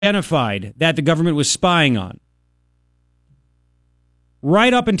identified that the government was spying on.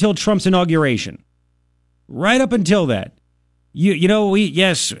 Right up until Trump's inauguration. Right up until that. The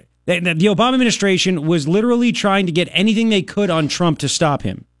Obama administration was literally trying to get anything they could on Trump to stop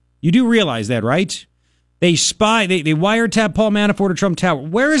him. You do realize that, right? They wiretap Paul Manafort or Trump Tower.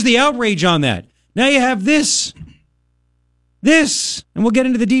 Where is the outrage on that? Now you have this, and we'll get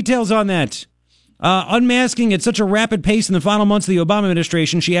into the details on that. Unmasking at such a rapid pace in the final months of the Obama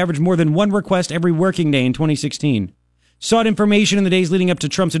administration, she averaged more than one request every working day in 2016. Sought information in the days leading up to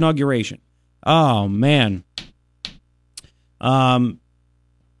Trump's inauguration. Oh, man. UN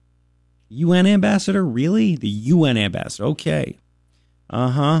ambassador? Really? The UN ambassador. Okay.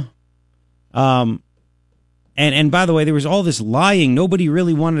 And by the way, there was all this lying. Nobody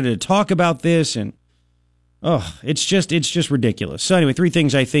really wanted to talk about this, and it's just ridiculous. So anyway, 3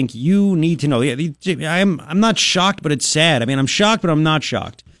 things I think you need to know. I'm not shocked, but it's sad. I mean, I'm shocked, but I'm not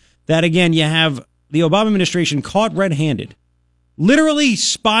shocked. That again, you have the Obama administration caught red-handed, literally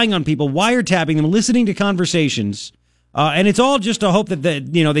spying on people, wiretapping them, listening to conversations, and it's all just a hope that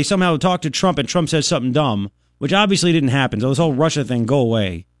they somehow talk to Trump and Trump says something dumb, which obviously didn't happen. So this whole Russia thing, go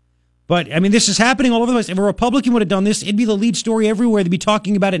away. But, I mean, this is happening all over the place. If a Republican would have done this, it'd be the lead story everywhere. They'd be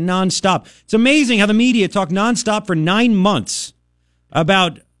talking about it nonstop. It's amazing how the media talked nonstop for 9 months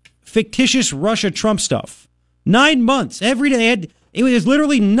about fictitious Russia-Trump stuff. 9 months. Every day. It was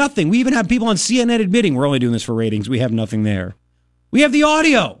literally nothing. We even have people on CNN admitting we're only doing this for ratings. We have nothing there. We have the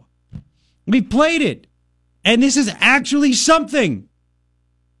audio. We played it. And this is actually something.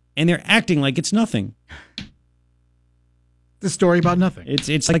 And they're acting like it's nothing. The story about nothing.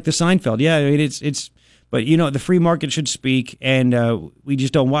 It's like the Seinfeld. Yeah, I mean, but the free market should speak, and we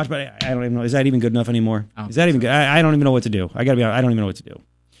just don't watch. But I don't even know. Is that even good enough anymore? Is that even good? I don't even know what to do. I gotta be honest. I don't even know what to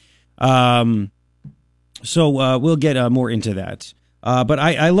do. So we'll get more into that. But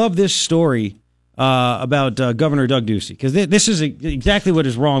I love this story about Governor Doug Ducey, because this is exactly what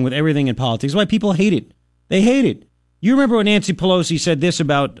is wrong with everything in politics. Why people hate it. They hate it. You remember when Nancy Pelosi said this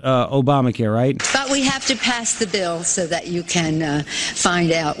about Obamacare, right? But we have to pass the bill so that you can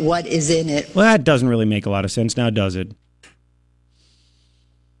find out what is in it. Well, that doesn't really make a lot of sense now, does it?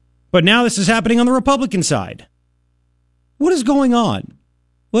 But now this is happening on the Republican side. What is going on?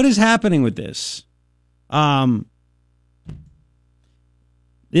 What is happening with this?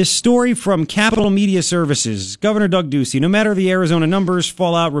 This story from Capital Media Services. Governor Doug Ducey, no matter the Arizona numbers,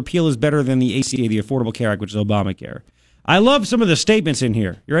 fallout, repeal is better than the ACA, the Affordable Care Act, which is Obamacare. I love some of the statements in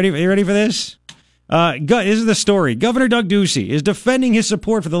here. You ready for this? This is the story. Governor Doug Ducey is defending his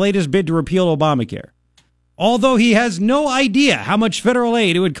support for the latest bid to repeal Obamacare, although he has no idea how much federal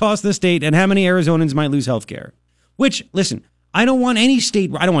aid it would cost the state and how many Arizonans might lose health care. Which, listen, I don't want any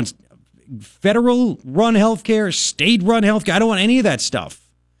state, I don't want federal-run health care, state-run health care. I don't want any of that stuff.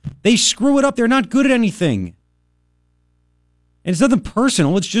 They screw it up. They're not good at anything. And it's nothing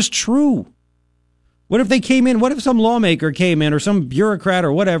personal. It's just true. What if they came in? What if some lawmaker came in or some bureaucrat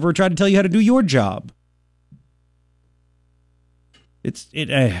or whatever tried to tell you how to do your job?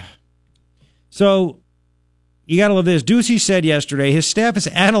 So you got to love this. Ducey said yesterday his staff is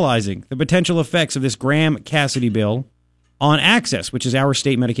analyzing the potential effects of this Graham-Cassidy bill on Access, which is our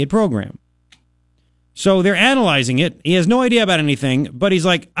state Medicaid program. So they're analyzing it. He has no idea about anything, but he's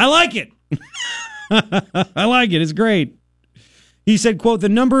like, I like it. I like it. It's great. He said, quote, the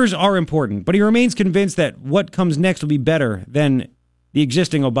numbers are important, but he remains convinced that what comes next will be better than the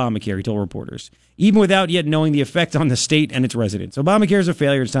existing Obamacare, he told reporters, even without yet knowing the effect on the state and its residents. Obamacare is a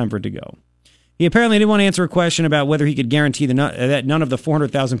failure. It's time for it to go. He apparently didn't want to answer a question about whether he could guarantee that none of the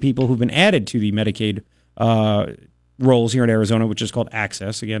 400,000 people who've been added to the Medicaid rolls here in Arizona, which is called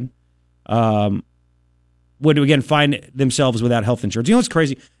Access again, would again find themselves without health insurance. You know what's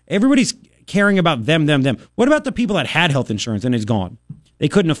crazy? Everybody's caring about them. What about the people that had health insurance and it's gone? They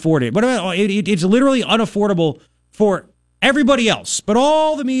couldn't afford it. What about it's literally unaffordable for everybody else, but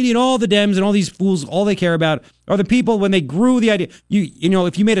all the media and all the Dems and all these fools, all they care about are the people when they grew the idea. You know,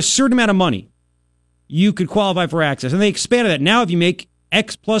 if you made a certain amount of money, you could qualify for Access, and they expanded that. Now, if you make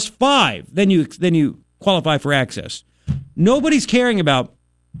X plus 5, then you qualify for Access. Nobody's caring about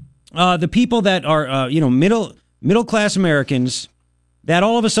the people that are, middle class Americans that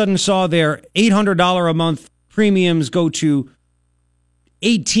all of a sudden saw their $800 a month premiums go to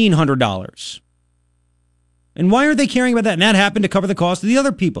 $1,800. And why aren't they caring about that? And that happened to cover the cost of the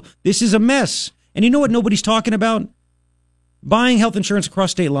other people. This is a mess. And you know what nobody's talking about? Buying health insurance across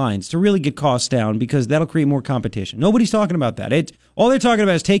state lines to really get costs down, because that'll create more competition. Nobody's talking about that. All they're talking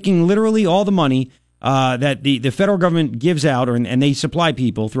about is taking literally all the money that the federal government gives out, and they supply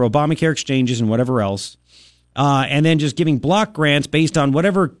people through Obamacare exchanges and whatever else, and then just giving block grants based on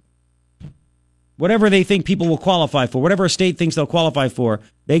whatever they think people will qualify for, whatever a state thinks they'll qualify for.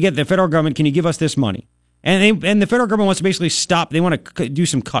 They get the federal government, can you give us this money? And the federal government wants to basically stop. They want to do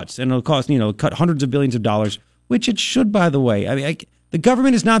some cuts, and it'll cost, cut hundreds of billions of dollars, which it should, by the way. I mean, the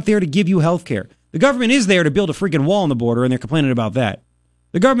government is not there to give you health care. The government is there to build a freaking wall on the border, and they're complaining about that.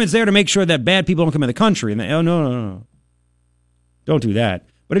 The government's there to make sure that bad people don't come in the country. And no. Don't do that.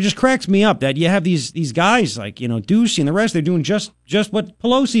 But it just cracks me up that you have these guys like, Ducey and the rest, they're doing just what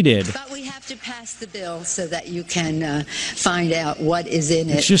Pelosi did. But we have to pass the bill so that you can find out what is in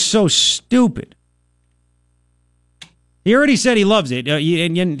it. It's just so stupid. He already said he loves it,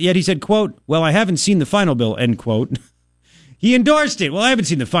 and yet he said, quote, well, I haven't seen the final bill, end quote. He endorsed it. Well, I haven't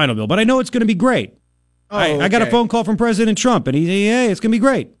seen the final bill, but I know it's going to be great. I got a phone call from President Trump, and he said, hey, it's going to be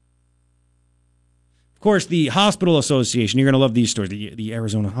great. Of course, the Hospital Association, you're going to love these stories. The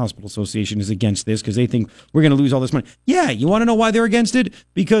Arizona Hospital Association is against this because they think we're going to lose all this money. Yeah, you want to know why they're against it?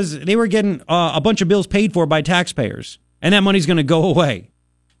 Because they were getting a bunch of bills paid for by taxpayers, and that money's going to go away.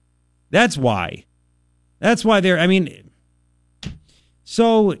 That's why. That's why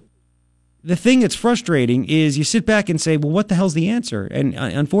So the thing that's frustrating is you sit back and say, well, what the hell's the answer? And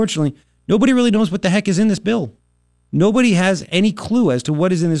unfortunately, nobody really knows what the heck is in this bill. Nobody has any clue as to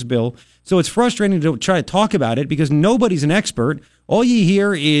what is in this bill. So it's frustrating to try to talk about it because nobody's an expert. All you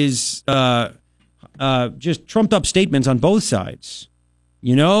hear is just trumped up statements on both sides.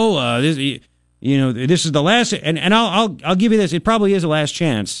 This is the last, and I'll give you this. It probably is the last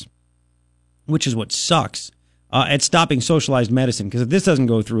chance, which is what sucks. At stopping socialized medicine, because if this doesn't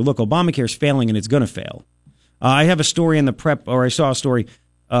go through, look, Obamacare is failing and it's going to fail. I have a story in the prep, or I saw a story,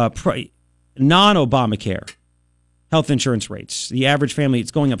 non-Obamacare health insurance rates. The average family, it's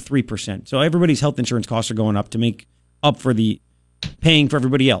going up 3%. So everybody's health insurance costs are going up to make up for the paying for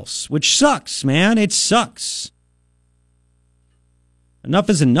everybody else, which sucks, man. It sucks. Enough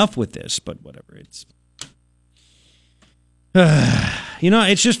is enough with this, but whatever. It's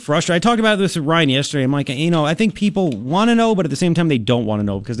just frustrating. I talked about this with Ryan yesterday. I'm like, I think people want to know, but at the same time, they don't want to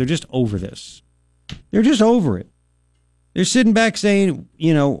know because they're just over this. They're just over it. They're sitting back saying,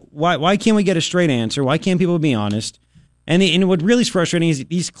 why can't we get a straight answer? Why can't people be honest? And what really is frustrating is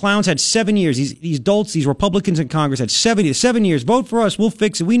these clowns had 7 years. These dolts, these Republicans in Congress had 7 years. Vote for us. We'll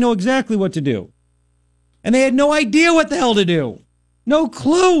fix it. We know exactly what to do. And they had no idea what the hell to do. No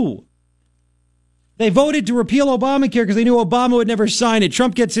clue. They voted to repeal Obamacare because they knew Obama would never sign it.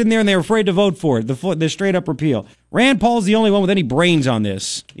 Trump gets in there and they're afraid to vote for it. The straight up repeal. Rand Paul's the only one with any brains on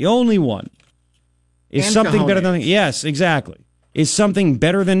this. The only one. Is and something better than nothing? Yes, exactly. Is something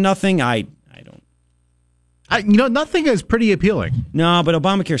better than nothing? I don't. Nothing is pretty appealing. No, but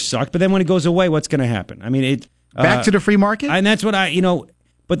Obamacare sucked. But then when it goes away, what's going to happen? I mean, back to the free market? And that's what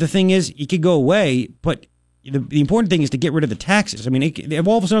but the thing is, it could go away, but the important thing is to get rid of the taxes. I mean, if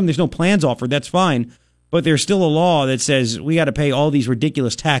all of a sudden there's no plans offered, that's fine. But there's still a law that says we got to pay all these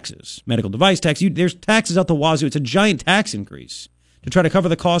ridiculous taxes. Medical device tax. There's taxes out the wazoo. It's a giant tax increase to try to cover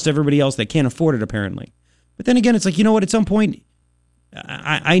the cost of everybody else that can't afford it, apparently. But then again, it's like, at some point,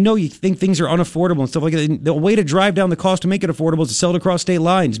 I know you think things are unaffordable and stuff like that. The way to drive down the cost to make it affordable is to sell it across state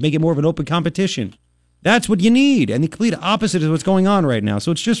lines, make it more of an open competition. That's what you need. And the complete opposite is what's going on right now.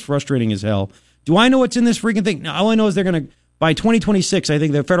 So it's just frustrating as hell. Do I know what's in this freaking thing? No, all I know is they're going to, by 2026, I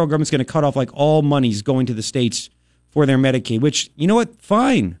think the federal government's going to cut off like all monies going to the states for their Medicaid, which, you know what?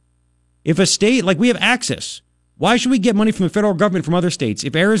 Fine. If a state, like we have access, why should we get money from the federal government from other states?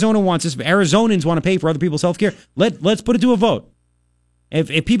 If Arizona wants this, if Arizonans want to pay for other people's health care, let's put it to a vote.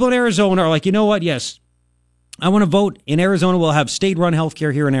 If people in Arizona are like, you know what? Yes, I want to vote in Arizona. We'll have state-run health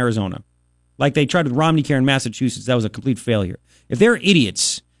care here in Arizona. Like they tried with Romney Care in Massachusetts. That was a complete failure. If they're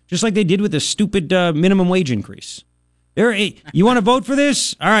idiots, just like they did with the stupid minimum wage increase. You want to vote for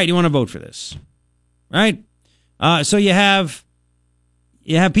this? All right, you want to vote for this. Right? So you have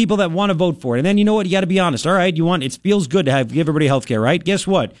people that want to vote for it. And then you know what? You got to be honest. All right, it feels good to give everybody health care, right? Guess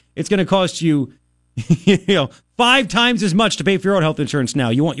what? It's going to cost you 5 times as much to pay for your own health insurance now.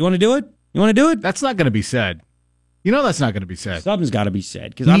 You want to do it? You want to do it? That's not going to be said. That's not going to be said. Something's got to be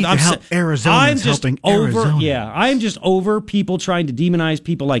said because I'm help Arizonans helping Arizona. Yeah, I'm just over people trying to demonize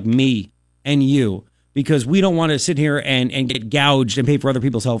people like me and you because we don't want to sit here and get gouged and pay for other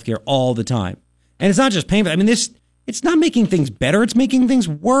people's health care all the time. And it's not just painful. I mean, it's not making things better. It's making things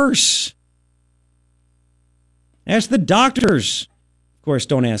worse. Ask the doctors. Of course,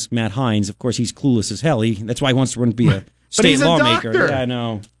 don't ask Matt Hines. Of course, he's clueless as hell. That's why he wants to run to be a state lawmaker. Doctor. Yeah, I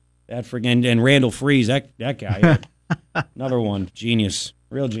know. That friggin' and Randall Freeze, that guy. Another one. Genius.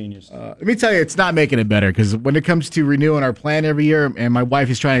 Real genius. Let me tell you, it's not making it better because when it comes to renewing our plan every year, and my wife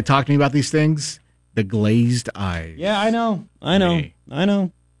is trying to talk to me about these things, The glazed eyes. Yeah, I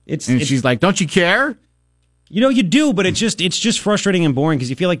know. She's like, don't you care? You do, but it's just frustrating and boring because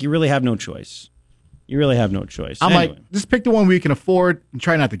you feel like you really have no choice. I'm like, just pick the one we can afford and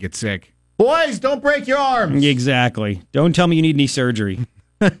try not to get sick. Boys, don't break your arms. Exactly. Don't tell me you need knee surgery.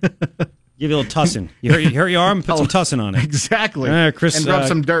 Give you a little tussin. You hurt your arm? Put some tussin on it. Exactly. Chris, and rub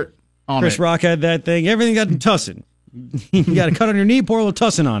some dirt on Chris Rock had that thing. Everything got tussin. You got a cut on your knee, pour a little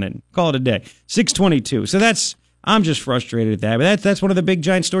tussin on it. Call it a day. 622. So I'm just frustrated at that. But that's one of the big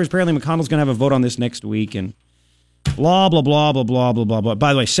giant stories. Apparently McConnell's going to have a vote on this next week and blah, blah, blah, blah, blah, blah, blah, blah.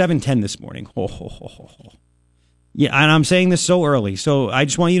 By the way, 7:10 this morning. Ho, ho, ho, ho, ho. Yeah, and I'm saying this so early. So I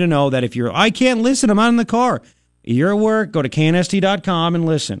just want you to know that if I can't listen, I'm out in the car. If you're at work, go to knst.com and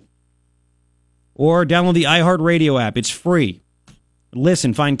listen. Or download the iHeartRadio app. It's free.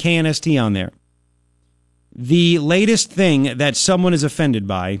 Listen, find KNST on there. The latest thing that someone is offended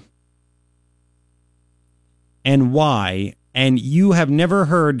by and why, and you have never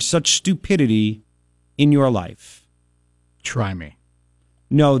heard such stupidity in your life. Try me.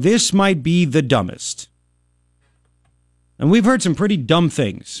 No, this might be the dumbest. And we've heard some pretty dumb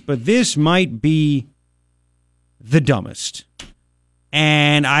things, but this might be the dumbest.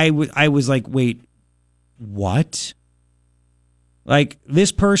 And I was like, wait, what? Like,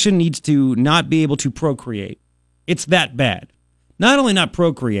 this person needs to not be able to procreate. It's that bad. Not only not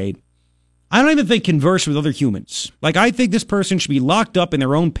procreate, I don't even think converse with other humans. Like, I think this person should be locked up in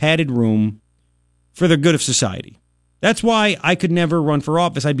their own padded room for the good of society. That's why I could never run for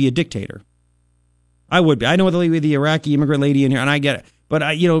office. I'd be a dictator. I would be. I know the Iraqi immigrant lady in here, and I get it.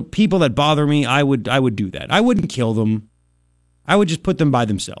 But, people that bother me, I would do that. I wouldn't kill them. I would just put them by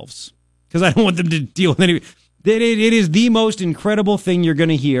themselves because I don't want them to deal with any. It is the most incredible thing you're going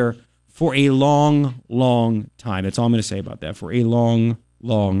to hear for a long, long time. That's all I'm going to say about that. For a long,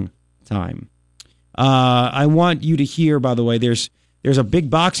 long time. I want you to hear, by the way, there's a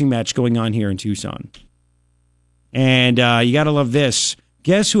big boxing match going on here in Tucson. And you got to love this.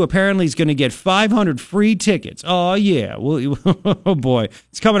 Guess who apparently is going to get 500 free tickets? Oh, yeah. Well, oh, boy.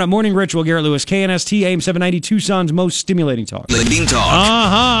 It's coming up. Morning Ritual, Garrett Lewis, KNST, AM 790, Tucson's most stimulating talk. Living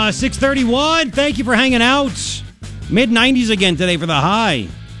talk. 631. Thank you for hanging out. Mid-90s again today for the high.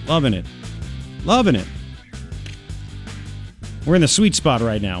 Loving it. We're in the sweet spot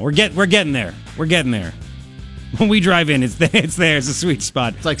right now. We're getting there. When we drive in, it's there. It's a sweet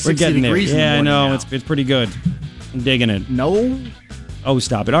spot. It's like 60 degrees in the morning. Yeah, I know. It's pretty good. I'm digging it. No. Oh,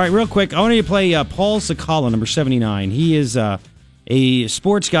 stop it. All right, real quick, I want you to play Paul Sakala, number 79. He is a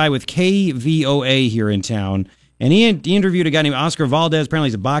sports guy with KVOA here in town, and he interviewed a guy named Oscar Valdez. Apparently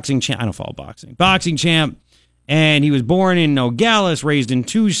he's a boxing champ. I don't follow boxing. Boxing champ, and he was born in Nogales, raised in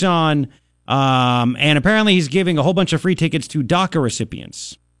Tucson, and apparently he's giving a whole bunch of free tickets to DACA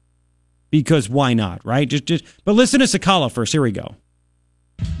recipients. Because why not, right? But listen to Sakala first. Here we go.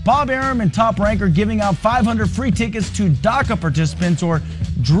 Bob Arum and Top Rank are giving out 500 free tickets to DACA participants or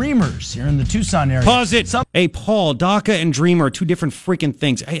Dreamers here in the Tucson area. Pause it. Hey, Paul, DACA and Dreamer are two different freaking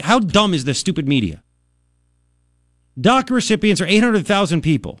things. Hey, how dumb is this stupid media? DACA recipients are 800,000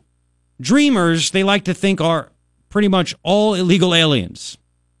 people. Dreamers, they like to think, are pretty much all illegal aliens.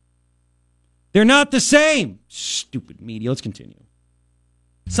 They're not the same. Stupid media. Let's continue.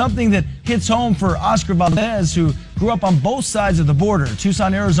 Something that hits home for Oscar Valdez, who grew up on both sides of the border,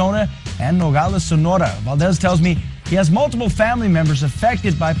 Tucson, Arizona, and Nogales, Sonora. Valdez tells me he has multiple family members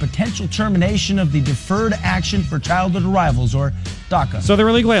affected by potential termination of the Deferred Action for Childhood Arrivals, or DACA. So they're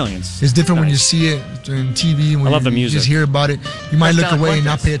illegal aliens. It's different when you see it on TV. When I love the music. You just hear about it. You might look away and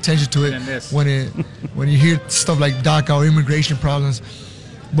not pay attention to it when you hear stuff like DACA or immigration problems.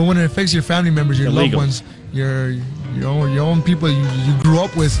 But when it affects your family members, your loved ones, your own people you grew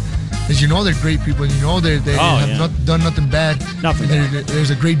up with, as you know they're great people, and you know they have not done nothing bad. There's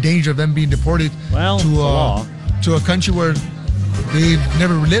a great danger of them being deported to a country where they've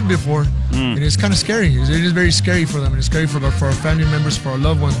never lived before. And it's kind of scary. It is very scary for them. And it's scary for our family members, for our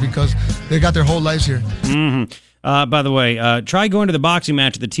loved ones, because they got their whole lives here. By the way, try going to the boxing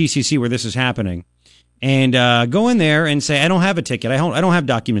match at the TCC where this is happening, and go in there and say, I don't have a ticket. I don't have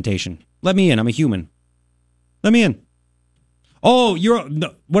documentation. Let me in. I'm a human. Let me in. Oh,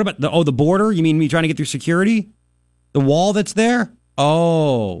 what about the border? You mean me trying to get through security? The wall that's there?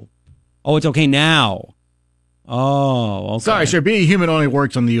 Oh, it's okay now. Oh, okay. Sorry, sir. Being a human only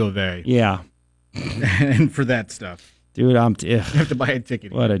works on the U of A. Yeah. And for that stuff. Dude, you have to buy a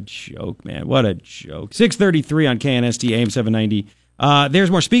ticket. What a joke, man. What a joke. 633 on KNST, AM 790.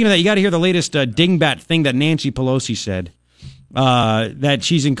 There's more. Speaking of that, you got to hear the latest dingbat thing that Nancy Pelosi said. That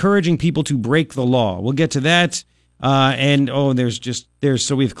she's encouraging people to break the law. We'll get to that.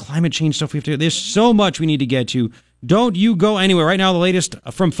 So we have climate change stuff we have to do. There's so much we need to get to. Don't you go anywhere. Right now, the latest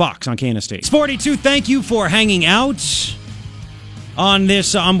from Fox on KNST. It's 42. Thank you for hanging out on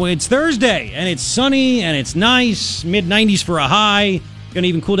this. It's Thursday, and it's sunny, and it's nice. Mid-90s for a high. Going to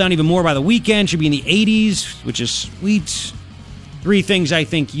even cool down even more by the weekend. Should be in the 80s, which is sweet. 3 things I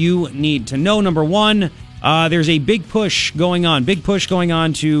think you need to know. Number 1, there's a big push going on. Big push going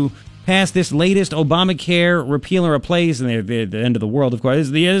on to pass this latest Obamacare repeal and replace. And the end of the world, of course. This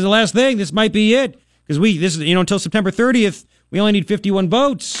is the last thing. This might be it. Because until September 30th, we only need 51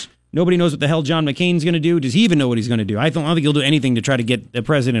 votes. Nobody knows what the hell John McCain's going to do. Does he even know what he's going to do? I don't think he'll do anything to try to get the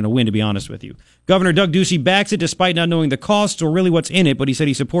president a win, to be honest with you. Governor Doug Ducey backs it despite not knowing the costs or really what's in it, but he said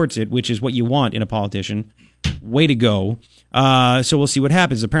he supports it, which is what you want in a politician. Way to go. So we'll see what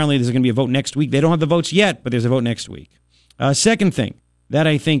happens. Apparently there's going to be a vote next week. They don't have the votes yet, but there's a vote next week. Second thing that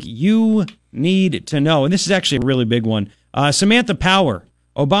I think you need to know, and this is actually a really big one, Samantha Power,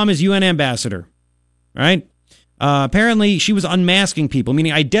 Obama's UN ambassador. Right? Apparently, she was unmasking people,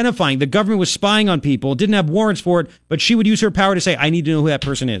 meaning identifying the government was spying on people, didn't have warrants for it, but she would use her power to say, I need to know who that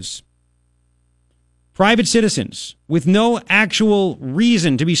person is. Private citizens with no actual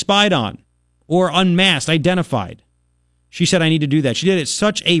reason to be spied on or unmasked, identified. She said, I need to do that. She did it at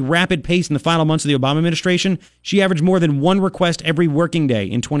such a rapid pace in the final months of the Obama administration. She averaged more than 1 request every working day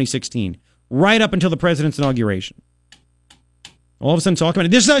in 2016, right up until the president's inauguration. All of a sudden talking about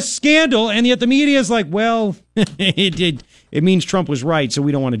it. This is a scandal, and yet the media is like, well, it means Trump was right, so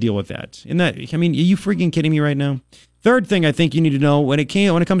we don't want to deal with that. Are you freaking kidding me right now? Third thing I think you need to know, when it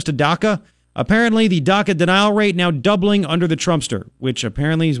comes to DACA, apparently the DACA denial rate now doubling under the Trumpster, which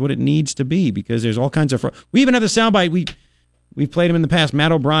apparently is what it needs to be, because there's all kinds of fraud. We even have the soundbite. We've played him in the past.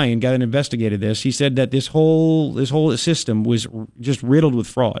 Matt O'Brien, guy that investigated this, he said that this whole system was just riddled with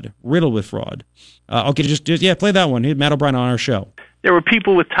fraud. Play that one. Matt O'Brien on our show. There were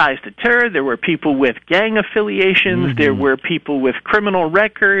people with ties to terror. There were people with gang affiliations. Mm-hmm. There were people with criminal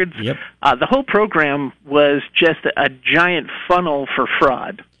records. Yep. The whole program was just a giant funnel for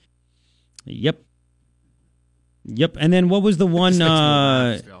fraud. Yep. And then what was the one?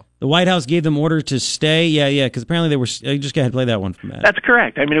 The White House gave them orders to stay. Yeah, because apparently they were. Just go ahead and play that one from Matt. That's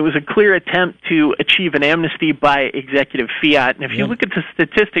correct. I mean, it was a clear attempt to achieve an amnesty by executive fiat. And if you look at the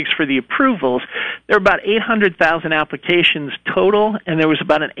statistics for the approvals, there were about 800,000 applications total, and there was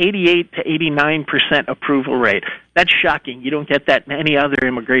about an 88 to 89% approval rate. That's shocking. You don't get that in any other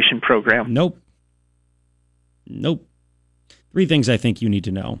immigration program. Nope. 3 things I think you need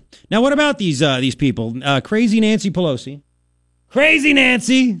to know. Now, what about these people? Crazy Nancy Pelosi. Crazy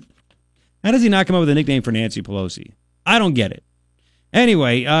Nancy! How does he not come up with a nickname for Nancy Pelosi? I don't get it.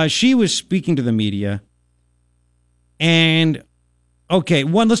 Anyway, she was speaking to the media. And, okay,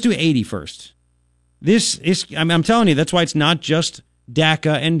 let's do 80 first. This is, I'm telling you, that's why it's not just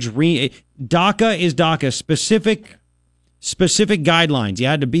DACA and DREAM. DACA is DACA, specific guidelines. You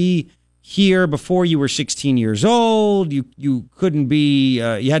had to be here before you were 16 years old. You couldn't be,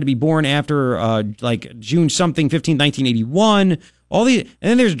 you had to be born after, June 15th, 1981. And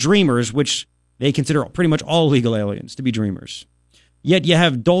then there's dreamers, which they consider pretty much all legal aliens to be dreamers. Yet you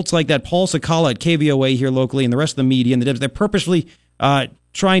have adults like that Paul Sakala at KVOA here locally and the rest of the media and the Debs. They're purposely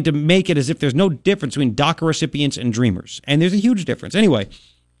trying to make it as if there's no difference between DACA recipients and dreamers. And there's a huge difference. Anyway,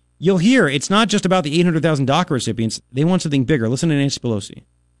 you'll hear it's not just about the 800,000 DACA recipients. They want something bigger. Listen to Nancy Pelosi.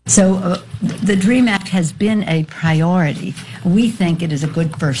 So the DREAM Act has been a priority. We think it is a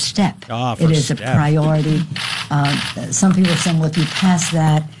good first step. It is a priority. Some people are saying, well, if you pass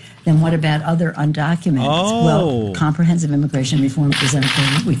that, then what about other undocumented? Well, comprehensive immigration reform is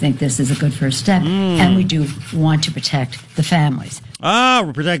important. We think this is a good first step, and we do want to protect the families.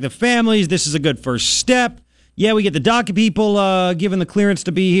 We protect the families. This is a good first step. Yeah, we get the DACA people given the clearance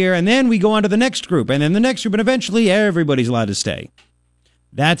to be here, and then we go on to the next group, and then the next group, and eventually everybody's allowed to stay.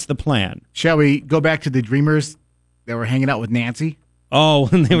 That's the plan. Shall we go back to the dreamers that were hanging out with Nancy? Oh,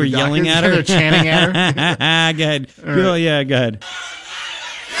 and they were yelling at her? They were chanting at her? Go ahead. Right. Yeah, go ahead.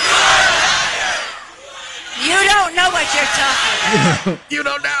 You don't know what you're talking about. You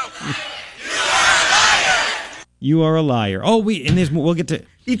don't know. You are a liar. Oh, we'll get to...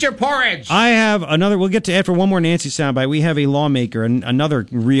 Eat your porridge. I have another... We'll get to, after one more Nancy soundbite, we have a lawmaker, another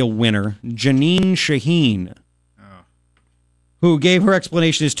real winner, Jeanine Shaheen, who gave her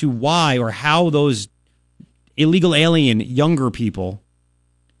explanation as to why or how those illegal alien younger people,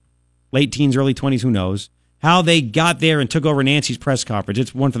 late teens, early 20s, who knows, how they got there and took over Nancy's press conference.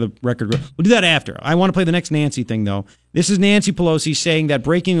 It's one for the record. We'll do that after. I want to play the next Nancy thing, though. This is Nancy Pelosi saying that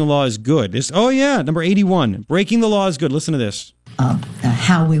breaking the law is good. Number 81. Breaking the law is good. Listen to this.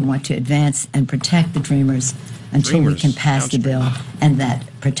 How we want to advance and protect the dreamers until we can pass the bill, and that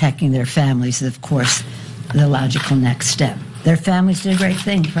protecting their families is, of course, the logical next step. Their families did a great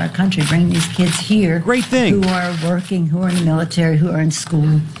thing for our country, bringing these kids here. Great thing. Who are working, who are in the military, who are in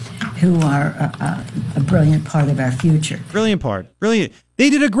school, who are a brilliant part of our future. Brilliant part. Brilliant.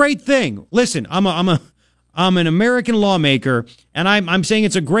 They did a great thing. Listen, I'm an American lawmaker, and I'm saying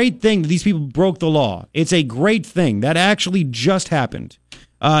it's a great thing that these people broke the law. It's a great thing. That actually just happened.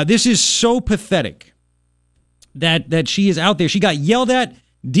 This is so pathetic that she is out there. She got yelled at,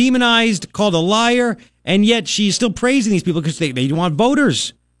 demonized, called a liar, and yet she's still praising these people because they want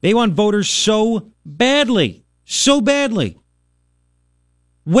voters. They want voters so badly. So badly.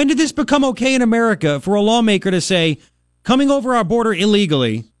 When did this become okay in America for a lawmaker to say, coming over our border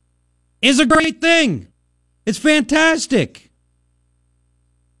illegally is a great thing? It's fantastic.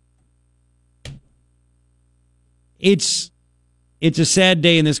 It's a sad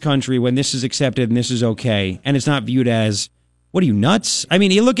day in this country when this is accepted and this is okay, and it's not viewed as, what are you, nuts? I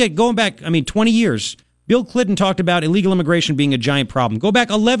mean, you look at going back, 20 years. Bill Clinton talked about illegal immigration being a giant problem. Go back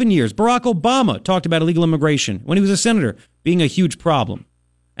 11 years. Barack Obama talked about illegal immigration when he was a senator being a huge problem.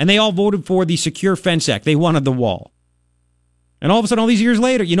 And they all voted for the Secure Fence Act. They wanted the wall. And all of a sudden, all these years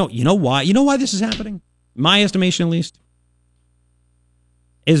later, you know why? You know why this is happening? My estimation, at least.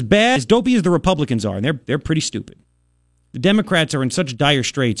 As bad, as dopey as the Republicans are, and they're pretty stupid. The Democrats are in such dire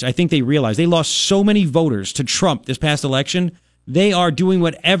straits. I think they realize they lost so many voters to Trump this past election. They are doing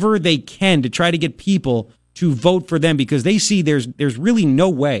whatever they can to try to get people to vote for them because they see there's really no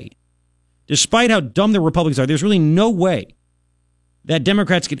way, despite how dumb the Republicans are, there's really no way that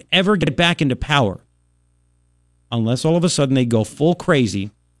Democrats could ever get back into power unless all of a sudden they go full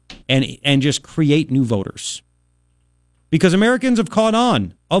crazy and just create new voters. Because Americans have caught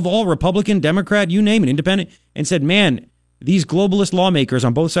on, of all, Republican, Democrat, you name it, independent, and said, man, these globalist lawmakers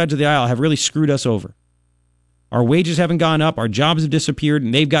on both sides of the aisle have really screwed us over. Our wages haven't gone up, our jobs have disappeared,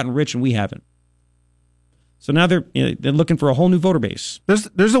 and they've gotten rich and we haven't. So now they're looking for a whole new voter base.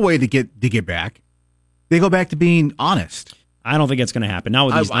 There's a way to get back. They go back to being honest. I don't think it's going to happen. Not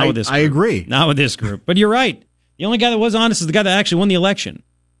with this group. I agree. Not with this group. But you're right. The only guy that was honest is the guy that actually won the election.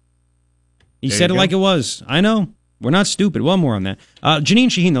 He said it like it was. I know. We're not stupid. One more on that. Janine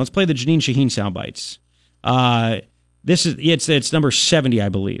Shaheen, though. Let's play the Janine Shaheen sound bites. It's number 70, I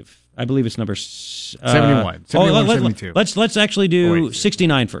believe. I believe it's number 71. 72. Let's actually do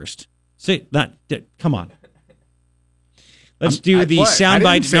 69 first. Come on. Let's do the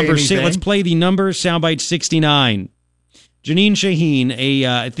soundbite number 6. Let's play the number soundbite 69. Janine Shaheen,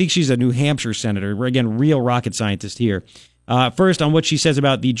 I think she's a New Hampshire senator. Again, real rocket scientist here. First, on what she says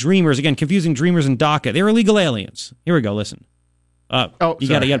about the Dreamers. Again, confusing Dreamers and DACA. They're illegal aliens. Here we go. Listen. You got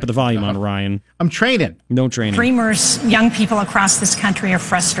to put the volume on, Ryan. I'm training. No training. Dreamers, young people across this country are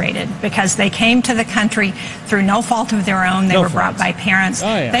frustrated because they came to the country through no fault of their own. They were brought by parents. Oh,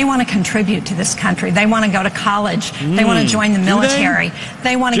 yeah. They want to contribute to this country. They want to go to college. They want to join the military.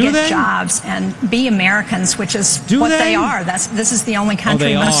 They want to get jobs and be Americans, which is they are. This is the only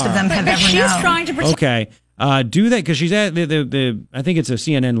country most of them have ever known. She's trying to protect. Okay. Do that because she's at I think it's a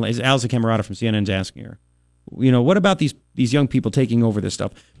CNN. It's Alison Camerata from CNN's asking her. What about these young people taking over this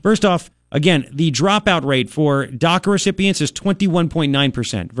stuff? First off, again, the dropout rate for DACA recipients is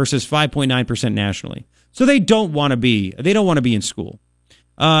 21.9% versus 5.9% nationally. So they don't want to be in school.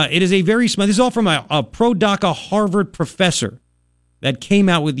 It is a very small. This is all from a pro-DACA Harvard professor that came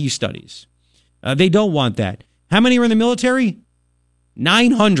out with these studies. They don't want that. How many are in the military?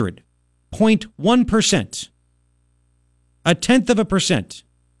 900.1%. 0.1%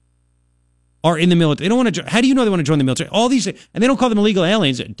 are in the military. They don't want to. How do you know they want to join the military? All these, and they don't call them illegal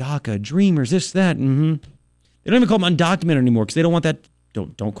aliens. DACA, Dreamers, this, that. Mm-hmm. They don't even call them undocumented anymore because they don't want that.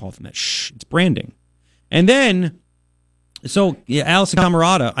 Don't call them that. Shh, it's branding. And then, Alison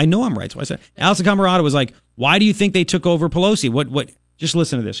Camerata. I know I'm right. So I said Alison Camerata was like, "Why do you think they took over Pelosi? What? Just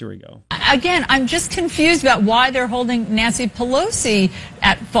listen to this. Here we go." Again, I'm just confused about why they're holding Nancy Pelosi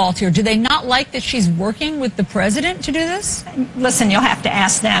at fault here. Do they not like that she's working with the president to do this? Listen, you'll have to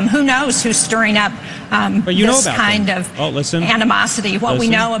ask them. Who knows who's stirring up this kind of animosity? What we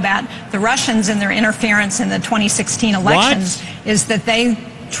know about the Russians and their interference in the 2016 elections is that they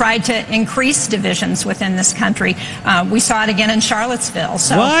tried to increase divisions within this country. We saw it again in Charlottesville.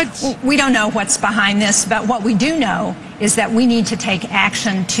 So we don't know what's behind this, but what we do know is that we need to take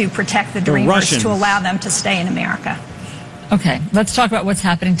action to protect the Dreamers, to allow them to stay in America. Okay, let's talk about what's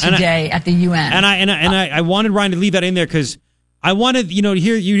happening today at the UN. And I wanted Ryan to leave that in there because I wanted to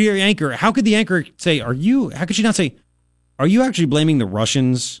hear anchor. How could the anchor say? How could she not say? Are you actually blaming the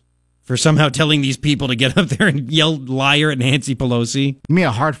Russians for somehow telling these people to get up there and yell liar at Nancy Pelosi. You mean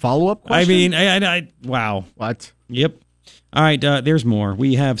a hard follow-up question? I mean, wow. What? Yep. All right, there's more.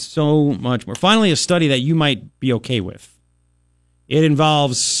 We have so much more. Finally, a study that you might be okay with. It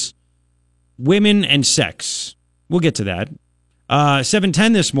involves women and sex. We'll get to that.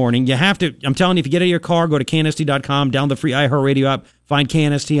 7:10 this morning. You have to, I'm telling you, if you get out of your car, go to KNST.com, download the free iHeartRadio app, find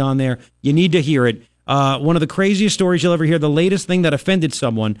KNST on there. You need to hear it. One of the craziest stories you'll ever hear, the latest thing that offended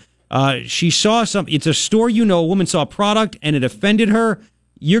someone. She saw something. It's a store, a woman saw a product and it offended her.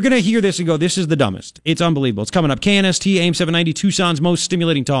 You're going to hear this and go, this is the dumbest. It's unbelievable. It's coming up. KNST, AM 790, Tucson's most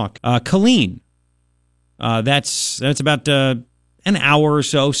stimulating talk. Killeen. That's about an hour or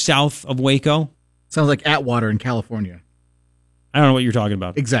so south of Waco. Sounds like Atwater in California. I don't know what you're talking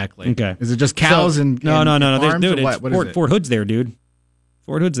about. Exactly. Okay. Is it just cows and No. farms, Dude, what is it? Fort Hood's there, dude.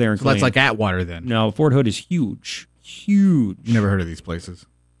 Fort Hood's there in So that's Killeen. like Atwater then. No, Fort Hood is huge. Huge. Never heard of these places.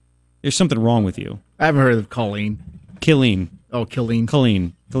 There's something wrong with you. I haven't heard of Killeen. Oh, Killeen.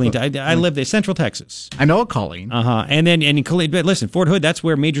 Killeen. I live there, Central Texas. I know a Killeen. And in Killeen, but listen, Fort Hood, that's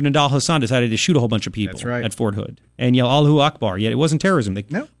where Major Nadal Hassan decided to shoot a whole bunch of people. That's right. At Fort Hood. And yell Allahu Akbar. Yet it wasn't terrorism.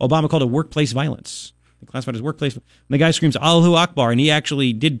 No. Obama called it workplace violence. They classified it as workplace. And the guy screams Allahu Akbar, and he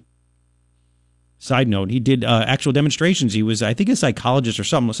actually did, side note, he did actual demonstrations. He was, I think, a psychologist or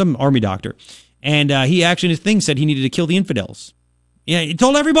some army doctor. And he actually, in his thing, said he needed to kill the infidels. Yeah, he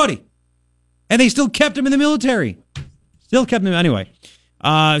told everybody. And they still kept him in the military. Still kept him anyway.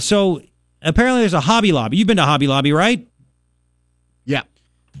 So apparently there's a Hobby Lobby. You've been to Hobby Lobby, right? Yeah.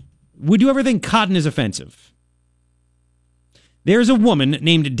 Would you ever think cotton is offensive? There's a woman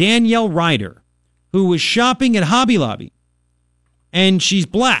named Danielle Ryder who was shopping at Hobby Lobby, and she's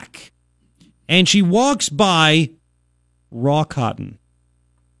black, and she walks by raw cotton,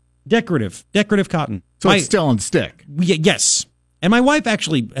 decorative cotton. So it's still on stick. Yes. And my wife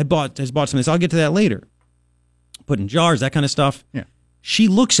actually has bought some of this. I'll get to that later. Put in jars, that kind of stuff. Yeah. She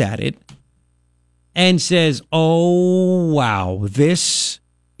looks at it and says, "Oh, wow, this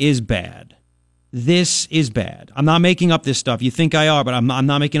is bad. This is bad. I'm not making up this stuff. You think I are, but I'm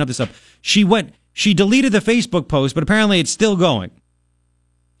not making up this stuff." She deleted the Facebook post, but apparently it's still going.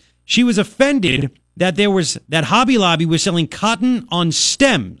 She was offended that that Hobby Lobby was selling cotton on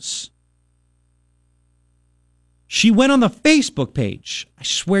stems. She went on the Facebook page. I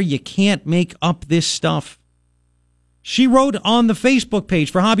swear you can't make up this stuff. She wrote on the Facebook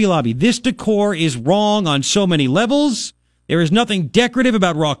page for Hobby Lobby, "This decor is wrong on so many levels. There is nothing decorative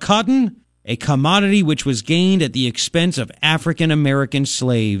about raw cotton, a commodity which was gained at the expense of African American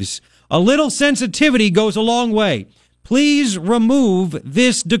slaves. A little sensitivity goes a long way. Please remove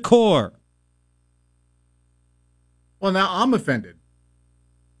this decor." Well, now I'm offended.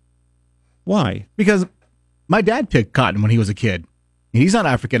 Why? Because my dad picked cotton when he was a kid. He's not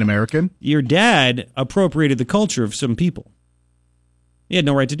African American. Your dad appropriated the culture of some people. He had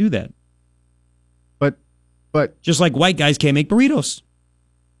no right to do that. But just like white guys can't make burritos.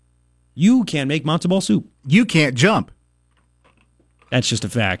 You can't make matzo ball soup. You can't jump. That's just a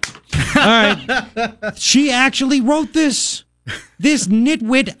fact. All right. She actually wrote this. This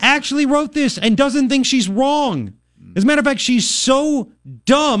nitwit actually wrote this and doesn't think she's wrong. As a matter of fact, she's so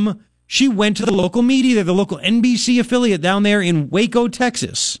dumb, she went to the local media, the local NBC affiliate down there in Waco,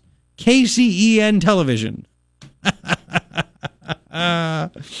 Texas. KCEN Television. I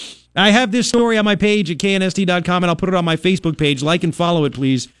have this story on my page at knst.com, and I'll put it on my Facebook page. Like and follow it,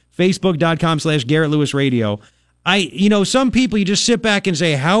 please. Facebook.com/Garrett Lewis Radio. Some people, you just sit back and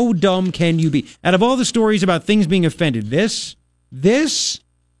say, how dumb can you be? Out of all the stories about things being offended, this,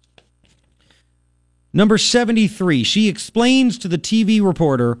 number 73, she explains to the TV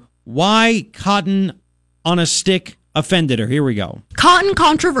reporter why cotton on a stick offended her. Here we go. Cotton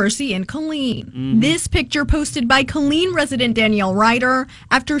controversy in Killeen. This picture posted by Killeen resident Danielle Ryder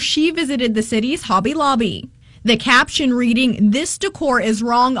after she visited the city's Hobby Lobby. The caption reading, "This decor is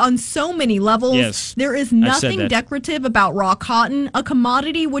wrong on so many levels. Yes, there is nothing decorative about raw cotton, a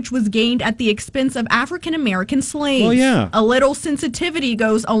commodity which was gained at the expense of African American slaves. Oh, yeah. A little sensitivity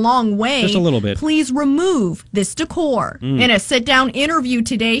goes a long way. Just a little bit. Please remove this decor." In a sit-down interview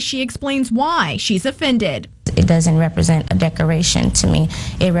today, she explains why she's offended. It doesn't represent a decoration to me.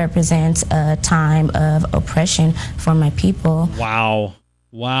 It represents a time of oppression for my people. Wow.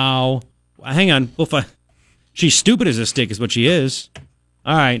 Hang on. We'll find. She's stupid as a stick is what she is.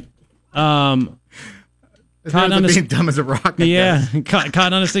 All right. Cotton on being dumb as a rock.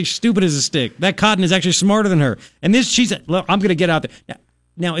 Cotton on a stick, stupid as a stick. That cotton is actually smarter than her. And look, I'm going to get out there.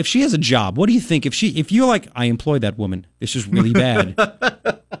 Now, if she has a job, what do you think? If you're like, I employed that woman, this is really bad.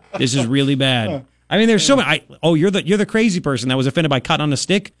 This is really bad. I mean, there's so many. You're the crazy person that was offended by cotton on a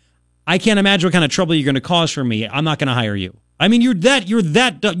stick. I can't imagine what kind of trouble you're going to cause for me. I'm not going to hire you. I mean, you're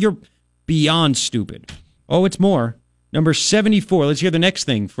beyond stupid. Oh, it's more. Number 74. Let's hear the next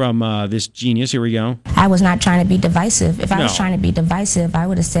thing from this genius. Here we go. I was not trying to be divisive. If I was trying to be divisive, I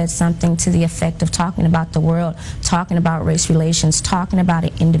would have said something to the effect of talking about the world, talking about race relations, talking about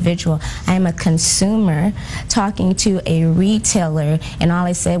an individual. I am a consumer talking to a retailer, and all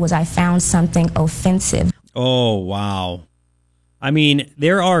I said was I found something offensive. Oh, wow. I mean,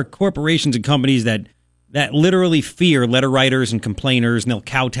 there are corporations and companies that literally fear letter writers and complainers, and they'll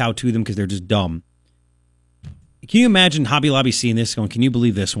kowtow to them because they're just dumb. Can you imagine Hobby Lobby seeing this going, can you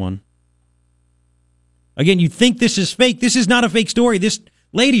believe this one? Again, you think this is fake. This is not a fake story. This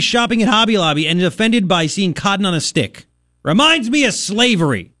lady's shopping at Hobby Lobby and is offended by seeing cotton on a stick. Reminds me of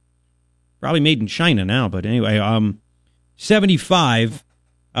slavery. Probably made in China now, but anyway, 75.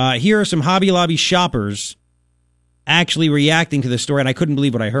 Here are some Hobby Lobby shoppers actually reacting to the story, and I couldn't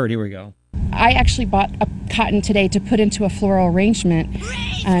believe what I heard. Here we go. I actually bought a cotton today to put into a floral arrangement.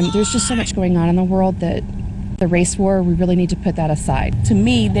 There's just so much going on in the world that the race war, we really need to put that aside. To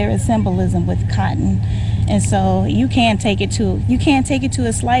me, there is symbolism with cotton, and so you can't take it to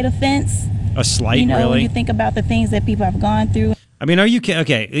a slight offense. A slight, you know, really? When you think about the things that people have gone through. I mean, are you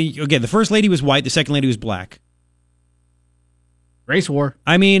okay? The first lady was white, the second lady was black. Race war.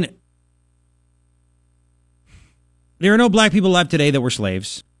 I mean, there are no black people left today that were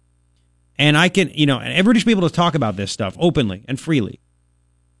slaves, and I can, everybody should be able to talk about this stuff openly and freely.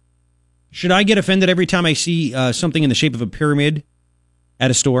 Should I get offended every time I see something in the shape of a pyramid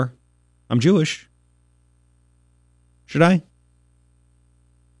at a store? I'm Jewish. Should I?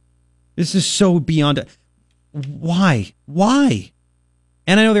 This is so beyond. Why? Why?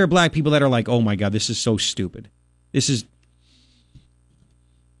 And I know there are black people that are like, oh my God, this is so stupid. This is.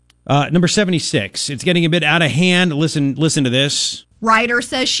 Number 76. It's getting a bit out of hand. Listen to this. Ryder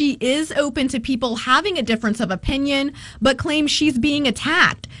says she is open to people having a difference of opinion, but claims she's being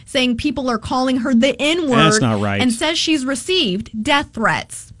attacked, saying people are calling her the N-word. That's not right. And says she's received death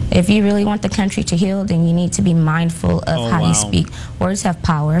threats. If you really want the country to heal, then you need to be mindful of how you speak. Words have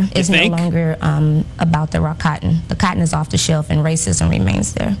power. It's no longer about the raw cotton. The cotton is off the shelf and racism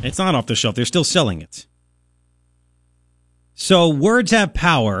remains there. It's not off the shelf. They're still selling it. So words have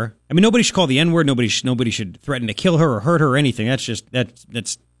power. I mean, nobody should call the N-word. Nobody should threaten to kill her or hurt her or anything. That's just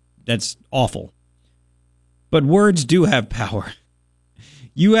that's awful. But words do have power.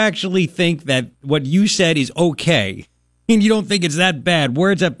 You actually think that what you said is okay, and you don't think it's that bad.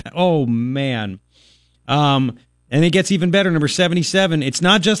 Words have. Oh man. And it gets even better. Number 77. It's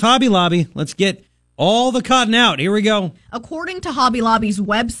not just Hobby Lobby. Let's get all the cotton out. Here we go. According to Hobby Lobby's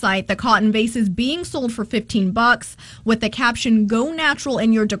website, the cotton vase is being sold for $15 with the caption, "Go natural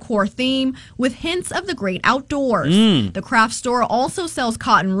in your decor theme," with hints of the great outdoors. The craft store also sells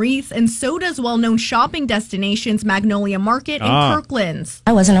cotton wreaths, and so does well-known shopping destinations Magnolia Market and Kirkland's.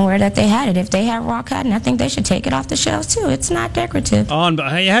 I wasn't aware that they had it. If they have raw cotton, I think they should take it off the shelves too. It's not decorative. How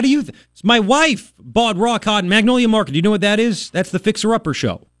do you... My wife bought raw cotton, Magnolia Market. Do you know what that is? That's the Fixer Upper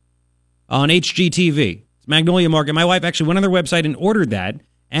show on HGTV. It's Magnolia Market. My wife actually went on their website and ordered that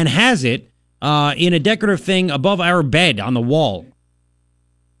and has it in a decorative thing above our bed on the wall.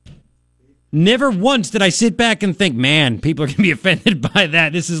 Never once did I sit back and think, man, people are going to be offended by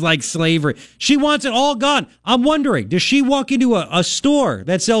that. This is like slavery. She wants it all gone. I'm wondering, does she walk into a store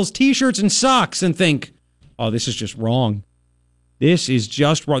that sells T-shirts and socks and think, oh, this is just wrong. This is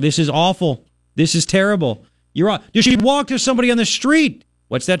just wrong. This is awful. This is terrible. You're wrong. Does she walk to somebody on the street?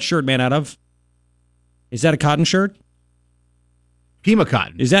 What's that shirt made out of? Is that a cotton shirt? Pima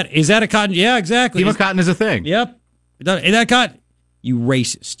cotton. Is that a cotton? Yeah, exactly. Pima cotton is a thing. Yep. Is that cotton? You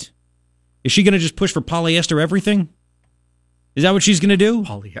racist. Is she going to just push for polyester everything? Is that what she's going to do?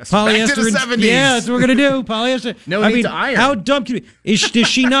 Polyester. Back to the 70s. Yeah, that's what we're going to do. Polyester. No need to iron. How dumb can you be? Does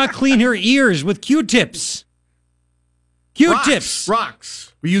she not clean her ears with Q-tips? Q-tips.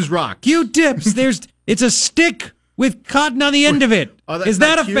 Rocks. We use rocks. Q-tips. It's a stick with cotton on the end of it. Oh, is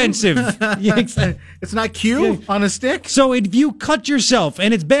that offensive? It's not Q on a stick? So if you cut yourself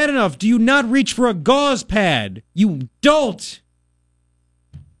and it's bad enough, do you not reach for a gauze pad? You don't.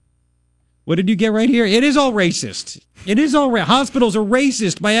 What did you get right here? It is all racist. It is all hospitals are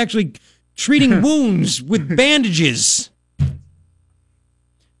racist by actually treating wounds with bandages.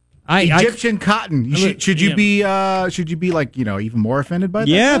 Egyptian cotton. Should you be like, even more offended by that?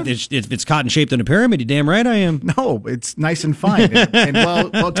 Yeah, it's cotton shaped in a pyramid. You damn right I am. No, it's nice and fine and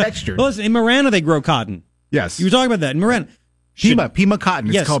well textured. Well, listen, in Marana they grow cotton. Yes, you were talking about that in Marana. Pima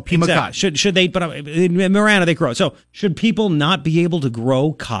cotton. It's called Pima cotton. Should they? But in Marana they grow. So should people not be able to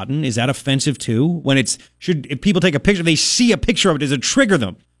grow cotton? Is that offensive too? If people take a picture, they see a picture of it. Does it trigger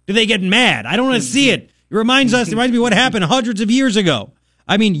them? Do they get mad? I don't want to see it. It reminds me what happened hundreds of years ago.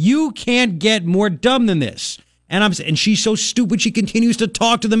 I mean, you can't get more dumb than this. And she's so stupid she continues to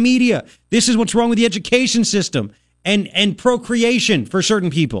talk to the media. This is what's wrong with the education system and procreation for certain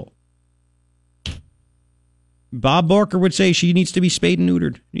people. Bob Barker would say she needs to be spayed and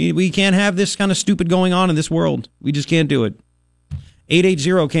neutered. We can't have this kind of stupid going on in this world. We just can't do it.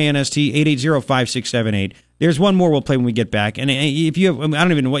 880-KNST, 880-5678. There's one more we'll play when we get back. And if you have, I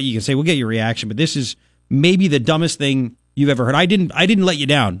don't even know what you can say. We'll get your reaction, but this is maybe the dumbest thing you've ever heard. I didn't let you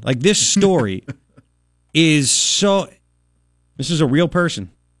down. Like, this story is so... This is a real person.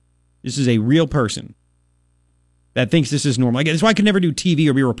 This is a real person that thinks this is normal. That's why I could never do TV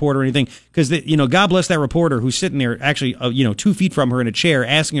or be a reporter or anything, because, God bless that reporter who's sitting there actually, 2 feet from her in a chair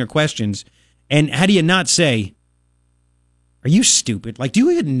asking her questions. And how do you not say, are you stupid? Like, do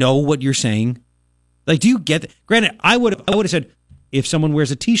you even know what you're saying? Like, do you get that? Granted, I would have said, if someone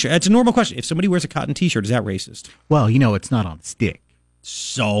wears a T-shirt, that's a normal question. If somebody wears a cotton T-shirt, is that racist? Well, it's not on stick.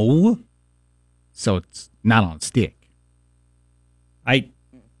 So it's not on stick.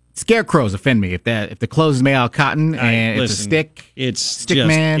 Scarecrows offend me. If the clothes is made out of cotton and it's a stick,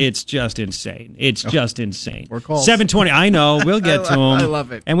 man. It's just insane. It's just insane. 7:20. I know. We'll get to them. I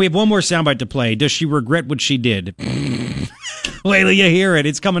love it. And we have one more soundbite to play. Does she regret what she did? Wait till you hear it.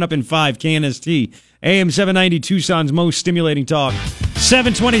 It's coming up in 5. KNST AM 790, Tucson's most stimulating talk.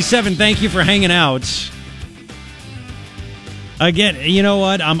 7:27. Thank you for hanging out. Again, you know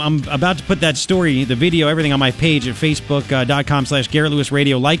what? I'm about to put that story, the video, everything on my page at facebook.com/Garrett Lewis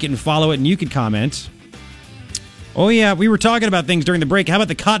Radio. Like it and follow it, and you can comment. Oh, yeah, we were talking about things during the break. How about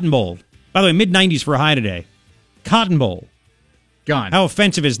the Cotton Bowl? By the way, mid-90s for a high today. Cotton Bowl. Gone. How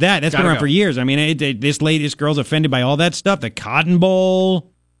offensive is that? That's been around for years. I mean, this girl's offended by all that stuff. The Cotton Bowl.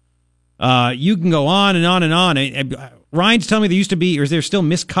 You can go on and on and on. Ryan's telling me there used to be, or is there still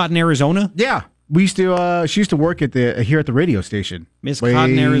Miss Cotton, Arizona? Yeah. We used to. She used to work at here at the radio station. Miss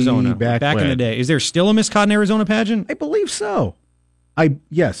Cotton, Arizona. Back in the day. Is there still a Miss Cotton, Arizona pageant? I believe so.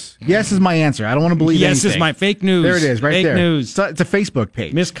 Yes is my answer. I don't want to believe anything. Yes is my fake news. There it is, right there. Fake news. It's a Facebook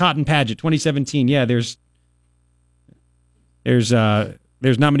page. Miss Cotton pageant 2017. Yeah, there's not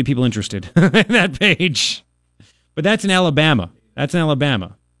many people interested in that page, but that's in Alabama. That's not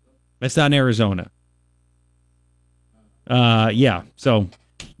in Arizona. Yeah. So.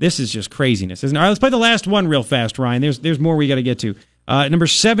 This is just craziness, isn't it? All right, let's play the last one real fast, Ryan. There's more we got to get to. Number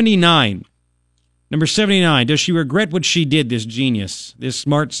 79. Number 79. Does she regret what she did, this genius, this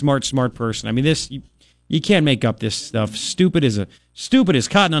smart person? I mean, you can't make up this stuff. Stupid as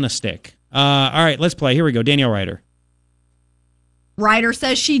cotton on a stick. All right, let's play. Here we go. Danielle Ryder. Ryder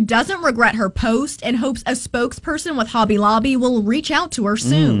says she doesn't regret her post and hopes a spokesperson with Hobby Lobby will reach out to her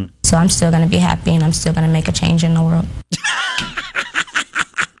soon. So I'm still going to be happy, and I'm still going to make a change in the world.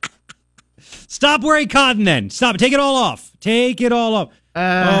 Stop wearing cotton then. Stop. Take it all off. I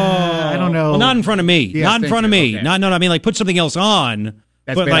don't know. Well, not in front of me. Yeah, not in front of me. Okay. No, I mean, like, put something else on.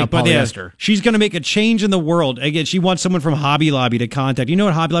 That's polyester. She's going to make a change in the world. Again, she wants someone from Hobby Lobby to contact. You know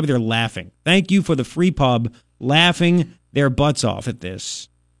what, Hobby Lobby? They're laughing. Thank you for the free pub, laughing their butts off at this.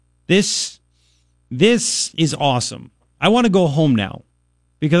 This is awesome. I want to go home now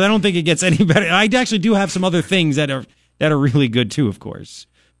because I don't think it gets any better. I actually do have some other things that are really good too, of course.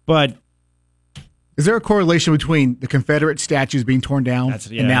 But is there a correlation between the Confederate statues being torn down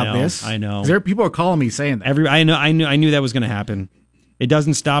and now this? I know. People are calling me saying that. I knew that was going to happen. It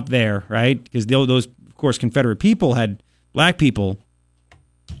doesn't stop there, right? Because those, of course, Confederate people had black people.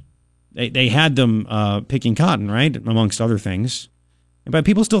 They had them picking cotton, right, amongst other things. But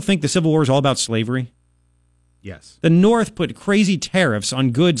people still think the Civil War is all about slavery. Yes. The North put crazy tariffs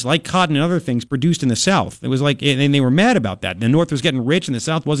on goods like cotton and other things produced in the South. It was like, and they were mad about that. The North was getting rich and the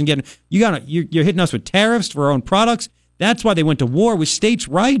South wasn't getting. You're hitting us with tariffs for our own products. That's why they went to war with states'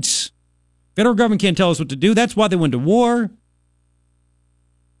 rights. Federal government can't tell us what to do. That's why they went to war.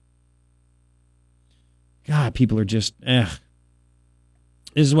 God, people are just. This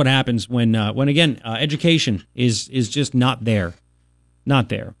is what happens when again, education is just not there, not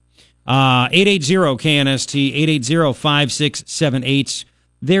there. 880-KNST, 880-5678.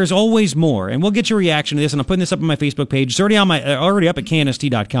 There's always more, and we'll get your reaction to this, and I'm putting this up on my Facebook page. It's already already up at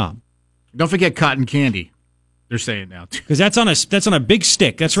KNST.com. Don't forget cotton candy. They're saying now because that's on a big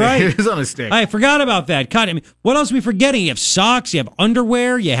stick. That's right. It is on a stick. I forgot about that. Cotton. I mean, what else are we forgetting? You have socks. You have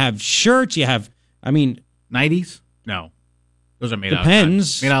underwear. You have shirts. You have. I mean, 90s. No, those are made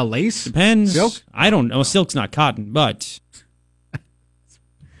depends. Out of made out of lace. Depends. Silk. I don't know. Silk's not cotton, but.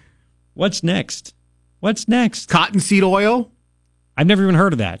 What's next? Cottonseed oil? I've never even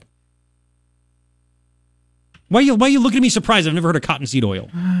heard of that. Why are you looking at me surprised? I've never heard of cottonseed oil.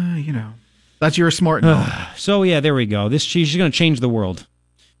 Thought you were smart. So, yeah, there we go. She's going to change the world.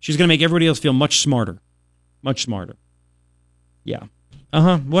 She's going to make everybody else feel much smarter. Much smarter. Yeah.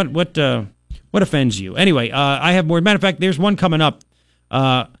 What offends you? Anyway, I have more. Matter of fact, there's one coming up.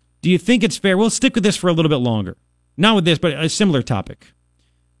 Do you think it's fair? We'll stick with this for a little bit longer. Not with this, but a similar topic.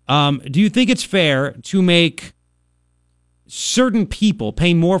 Do you think it's fair to make certain people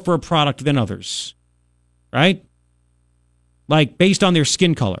pay more for a product than others? Right? Like based on their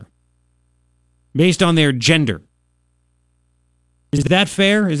skin color. Based on their gender. Is that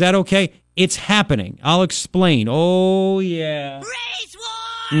fair? Is that okay? It's happening. I'll explain. Oh, yeah. Race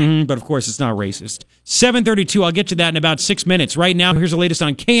war! But of course, it's not racist. 7:32. I'll get to that in about 6 minutes. Right now, here's the latest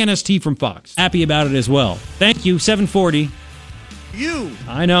on KNST from Fox. Happy about it as well. Thank you. 7:40.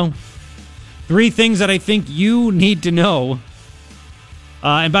 I know. 3 things that I think you need to know.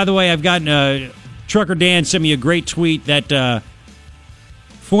 And by the way, I've gotten Trucker Dan sent me a great tweet that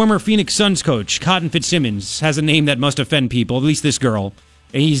former Phoenix Suns coach Cotton Fitzsimmons has a name that must offend people, at least this girl.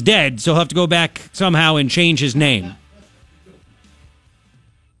 And he's dead, so he'll have to go back somehow and change his name.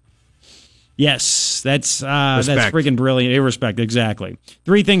 Yes, that's freaking brilliant. Irrespect, exactly.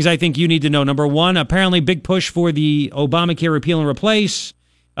 3 things I think you need to know. Number 1, apparently big push for the Obamacare repeal and replace.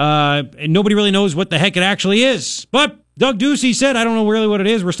 And nobody really knows what the heck it actually is. But Doug Ducey said, I don't know really what it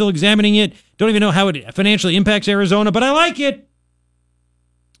is. We're still examining it. Don't even know how it financially impacts Arizona, but I like it.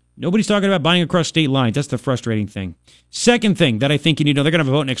 Nobody's talking about buying across state lines. That's the frustrating thing. Second thing that I think you need to know. They're going to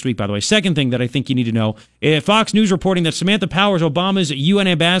have a vote next week, by the way. Second thing that I think you need to know. Fox News reporting that Samantha Powers, Obama's UN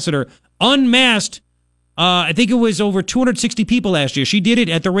ambassador, unmasked, I think it was over 260 people last year. She did it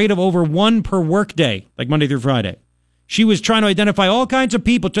at the rate of over 1 per workday, like Monday through Friday. She was trying to identify all kinds of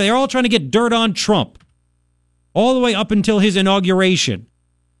people. They're all trying to get dirt on Trump. All the way up until his inauguration.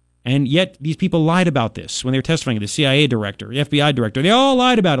 And yet, these people lied about this when they were testifying. The CIA director, the FBI director, they all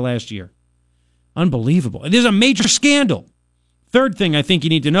lied about it last year. Unbelievable. There's a major scandal. Third thing I think you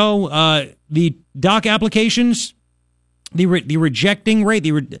need to know, the DACA applications, the rejecting rate,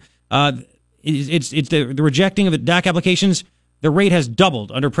 the rejecting of the DACA applications, the rate has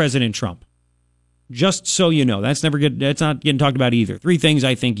doubled under President Trump. Just so you know. That's not getting talked about either. 3 things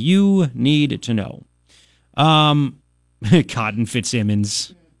I think you need to know. Cotton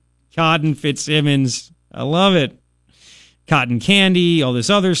Fitzsimmons. Cotton Fitzsimmons. I love it. Cotton candy, all this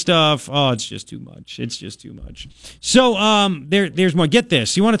other stuff. Oh, it's just too much. It's just too much. So there's more. Get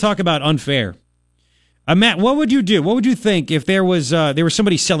this. You want to talk about unfair. Matt, what would you do? What would you think if there was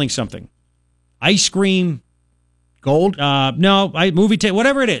somebody selling something? Ice cream. Gold? No, movie ticket,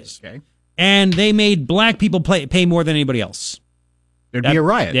 whatever it is. Okay. And they made black people pay more than anybody else. There'd be a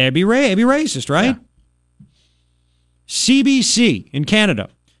riot. It'd be racist, right? Yeah. CBC in Canada.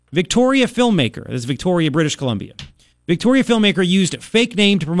 Victoria filmmaker, this is Victoria, British Columbia. Victoria filmmaker used fake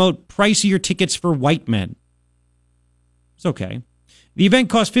name to promote pricier tickets for white men. It's okay. The event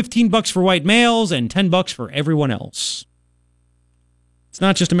cost $15 for white males and $10 for everyone else. It's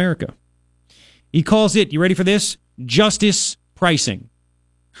not just America. He calls it, you ready for this? Justice pricing.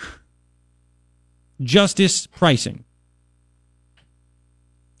 Justice pricing.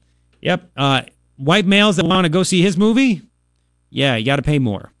 Yep. White males that want to go see his movie, yeah, you got to pay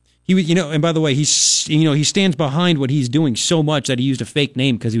more. He, and by the way, he stands behind what he's doing so much that he used a fake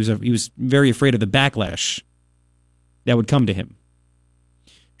name because he was very afraid of the backlash that would come to him.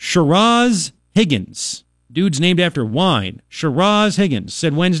 Shiraz Higgins, dude's named after wine. Shiraz Higgins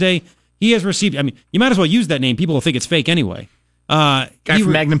said Wednesday he has received. I mean, you might as well use that name. People will think it's fake anyway. Guy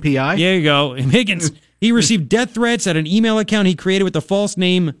from Magnum PI. There you go, Higgins. He received death threats at an email account he created with the false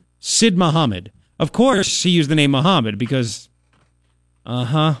name Sid Muhammad. Of course, he used the name Muhammad because.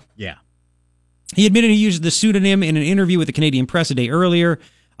 Yeah. He admitted he used the pseudonym in an interview with the Canadian Press a day earlier.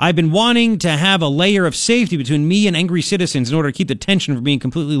 I've been wanting to have a layer of safety between me and angry citizens in order to keep the tension from being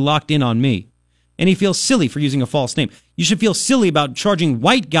completely locked in on me. And he feels silly for using a false name. You should feel silly about charging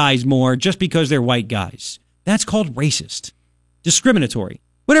white guys more just because they're white guys. That's called racist. Discriminatory.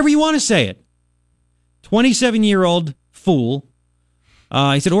 Whatever you want to say it. 27-year-old fool.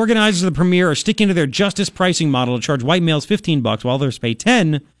 He said organizers of the premiere are sticking to their justice pricing model to charge white males $15 while others pay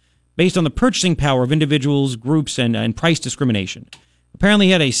 $10 based on the purchasing power of individuals, groups, and price discrimination. Apparently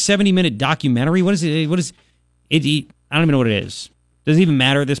he had a 70-minute documentary. What is it? I don't even know what it is. Does it even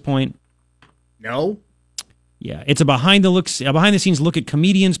matter at this point? No. Yeah, it's a behind-the-scenes look at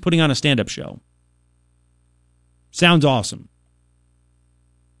comedians putting on a stand-up show. Sounds awesome.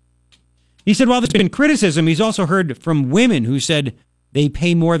 He said while there's been criticism, he's also heard from women who said they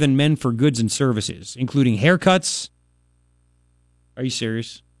pay more than men for goods and services, including haircuts. Are you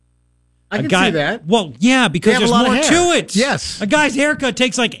serious? I can see that. Well, yeah, because there's more to it. Yes. A guy's haircut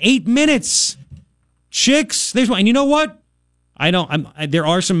takes like 8 minutes. Chicks, there's one. And you know what? There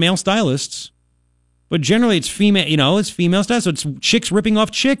are some male stylists, but generally it's female, it's female stylists. So it's chicks ripping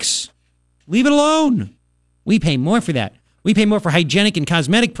off chicks. Leave it alone. We pay more for that. We pay more for hygienic and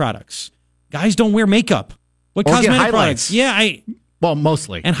cosmetic products. Guys don't wear makeup. What or cosmetic get products? Yeah, well,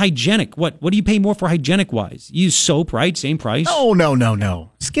 mostly. And hygienic. What do you pay more for hygienic-wise? You use soap, right? Same price?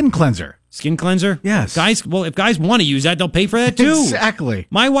 No. Skin cleanser. Skin cleanser? Yes. If guys want to use that, they'll pay for that too. Exactly.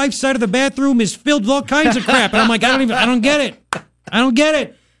 My wife's side of the bathroom is filled with all kinds of crap. And I'm like, I don't get it. I don't get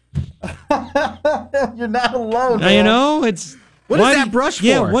it. You're not alone. Now, it's... What is that brush for?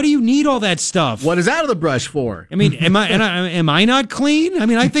 Yeah, what do you need all that stuff? What is out of the brush for? I mean, am I not clean? I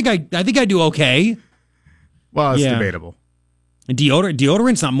mean, I think I do okay. Well, it's debatable. And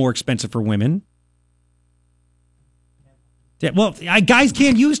deodorant's not more expensive for women. Well, guys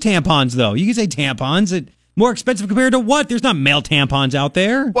can't use tampons though. You can say tampons. More expensive compared to what? There's not male tampons out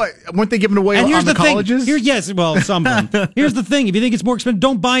there. What? Weren't they given away on the colleges? Some of them. Here's the thing. If you think it's more expensive,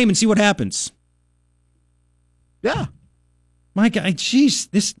 don't buy them and see what happens. Yeah. My God, jeez,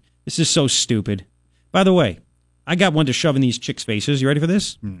 this is so stupid. By the way, I got one to shove in these chicks' faces. You ready for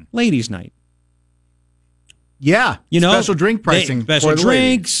this? Ladies' night. Yeah. Special drink pricing. Special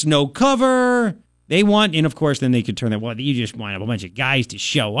drinks, no cover. They want, and of course, then they could turn that, well, you just want a bunch of guys to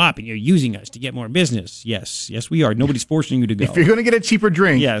show up and you're using us to get more business. Yes, we are. Nobody's forcing you to go. If you're going to get a cheaper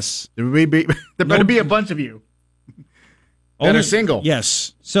drink, yes, there better be a bunch of you that are single.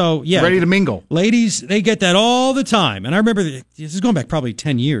 Yes. So, yeah. Ready to mingle. Ladies, they get that all the time. And I remember, this is going back probably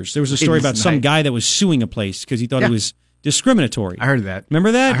 10 years. There was a story about some guy that was suing a place because he thought it was discriminatory. I heard that.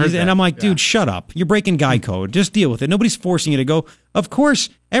 Remember that? I heard that. And I'm like, dude, shut up. You're breaking guy code. Just deal with it. Nobody's forcing you to go. Of course,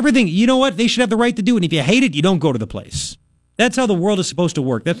 everything, you know what? They should have the right to do it. And if you hate it, you don't go to the place. That's how the world is supposed to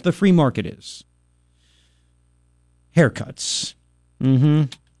work. That's what the free market is. Haircuts.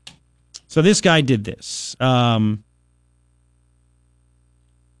 So this guy did this.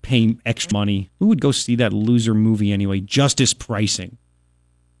 Paying extra money. Who would go see that loser movie anyway? Justice Pricing.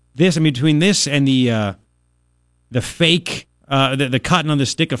 Between this and the fake, the cotton on the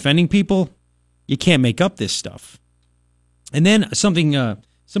stick offending people, you can't make up this stuff. And then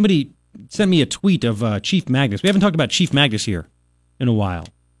somebody sent me a tweet of Chief Magnus. We haven't talked about Chief Magnus here in a while.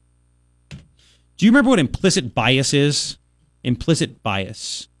 Do you remember what implicit bias is? Implicit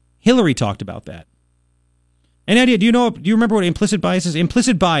bias. Hillary talked about that. Any idea? Do you remember what implicit bias is?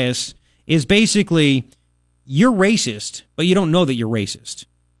 Implicit bias is basically you're racist, but you don't know that you're racist.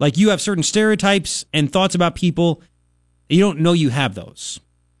 Like you have certain stereotypes and thoughts about people. You don't know you have those.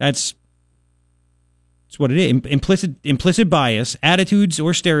 That's what it is. Implicit bias, attitudes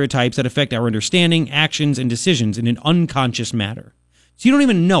or stereotypes that affect our understanding, actions, and decisions in an unconscious manner. So you don't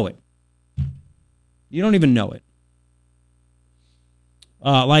even know it. You don't even know it.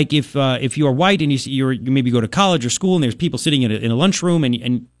 Like if you are white and you maybe go to college or school and there's people sitting in a lunchroom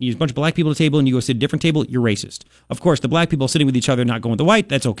and there's a bunch of black people at a table and you go sit at a different table, you're racist. Of course, the black people sitting with each other, not going with the white,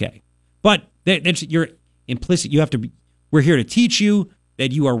 that's okay. But you're implicit. You have to be. We're here to teach you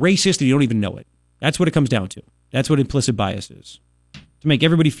that you are racist and you don't even know it. That's what it comes down to. That's what implicit bias is. To make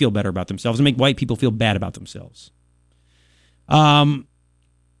everybody feel better about themselves and make white people feel bad about themselves.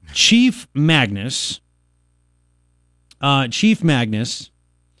 Chief Magnus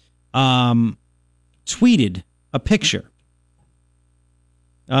tweeted a picture.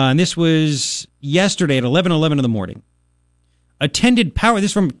 And this was yesterday at 11:11 in the morning. This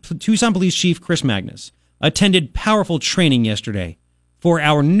is from Tucson Police Chief Chris Magnus. Attended powerful training yesterday for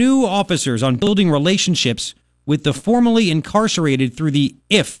our new officers on building relationships with the formerly incarcerated through the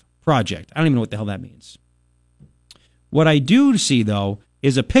IF project. I don't even know what the hell that means. What I do see, though,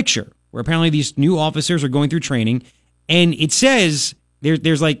 is a picture where apparently these new officers are going through training, and it says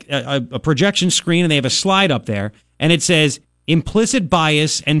there's like a projection screen, and they have a slide up there, and it says implicit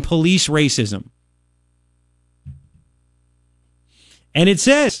bias and police racism. And it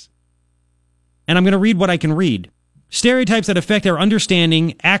says, and I'm going to read what I can read. Stereotypes that affect our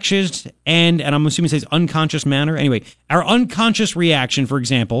understanding, actions, and I'm assuming it says unconscious manner. Anyway, our unconscious reaction, for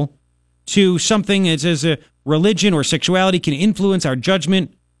example, to something that says religion or sexuality can influence our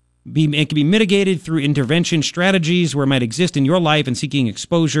judgment. It can be mitigated through intervention strategies where it might exist in your life and seeking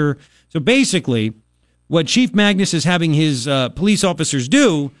exposure. So basically, what Chief Magnus is having his police officers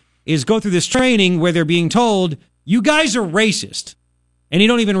do is go through this training where they're being told, you guys are racist, and you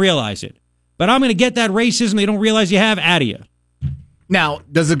don't even realize it. But I'm going to get that racism they don't realize you have out of you. Now,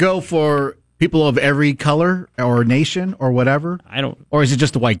 does it go for people of every color or nation or whatever? I don't. Or is it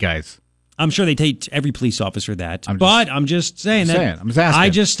just the white guys? I'm sure they take every police officer that. I'm just saying that. I'm just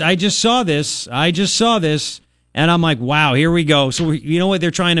asking. I just saw this. And I'm like, wow, here we go. So you know what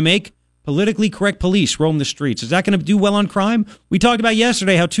they're trying to make? Politically correct police roam the streets. Is that going to do well on crime? We talked about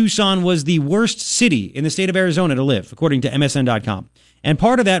yesterday how Tucson was the worst city in the state of Arizona to live, according to MSN.com. And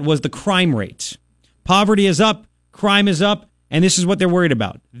part of that was the crime rate. Poverty is up, crime is up, and this is what they're worried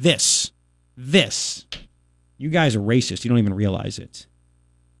about. This. You guys are racist. You don't even realize it.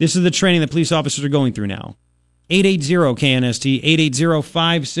 This is the training that police officers are going through now. 880-KNST,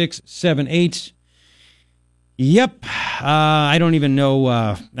 880-5678. Yep. I don't even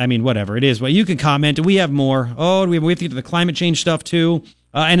know. Whatever it is. Well, you can comment. We have more. Oh, we have to get to the climate change stuff, too.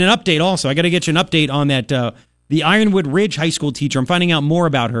 And an update also. I got to get you an update on that. The Ironwood Ridge High School teacher. I'm finding out more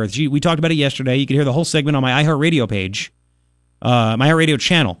about her. We talked about it yesterday. You can hear the whole segment on my iHeartRadio page, my iHeartRadio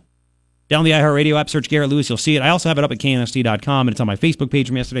channel. Down the iHeartRadio app, search Garrett Lewis. You'll see it. I also have it up at KNST.com, and it's on my Facebook page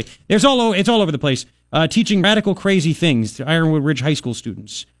from yesterday. It's all over the place. Teaching radical, crazy things to Ironwood Ridge High School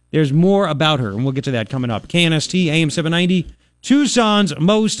students. There's more about her, and we'll get to that coming up. KNST, AM 790, Tucson's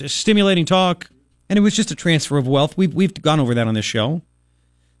most stimulating talk. And it was just a transfer of wealth. We've gone over that on this show.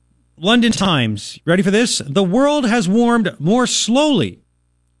 London Times, ready for this? The world has warmed more slowly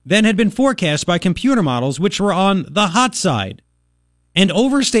than had been forecast by computer models, which were on the hot side, and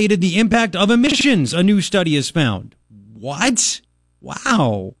overstated the impact of emissions, a new study has found. What?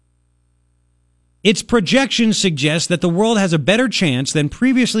 Wow. Its projections suggest that the world has a better chance than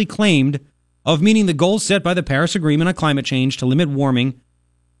previously claimed of meeting the goals set by the Paris Agreement on climate change to limit warming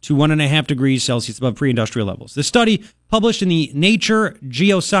to 1.5 degrees Celsius above pre-industrial levels. The study, published in the Nature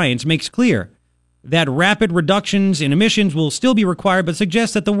Geoscience, makes clear that rapid reductions in emissions will still be required, but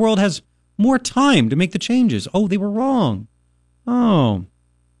suggests that the world has more time to make the changes. Oh, they were wrong. Oh.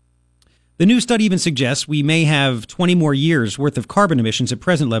 The new study even suggests we may have 20 more years worth of carbon emissions at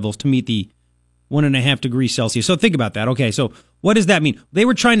present levels to meet the 1.5 degrees Celsius. So think about that. Okay, so what does that mean? They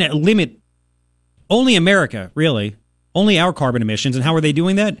were trying to limit only America, really, only our carbon emissions. And how are they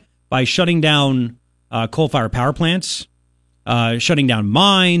doing that? By shutting down coal-fired power plants, shutting down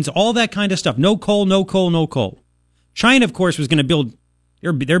mines, all that kind of stuff. No coal, no coal, no coal. China, of course, was going to build,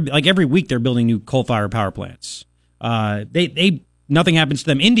 they're like every week they're building new coal-fired power plants. Nothing happens to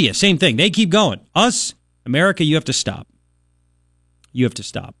them. India, same thing. They keep going. Us, America, you have to stop. You have to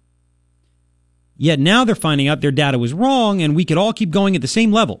stop. Yet now they're finding out their data was wrong, and we could all keep going at the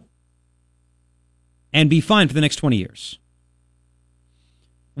same level and be fine for the next 20 years.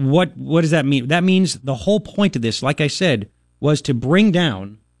 What does that mean? That means the whole point of this, like I said, was to bring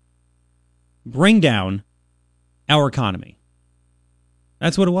down our economy.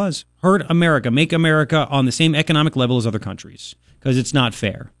 That's what it was. Hurt America, make America on the same economic level as other countries, because it's not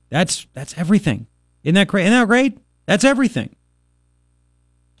fair. That's everything. Isn't that great? Isn't that great? That's everything.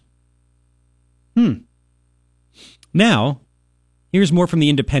 Now, here's more from The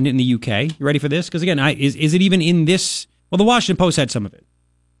Independent in the UK. You ready for this? Because again, is it even in this? Well, the Washington Post had some of it,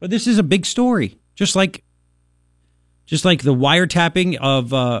 but this is a big story. Just like the wiretapping of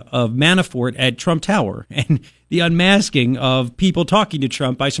Manafort at Trump Tower and the unmasking of people talking to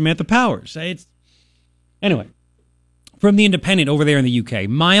Trump by Samantha Powers. Anyway, from The Independent over there in the UK,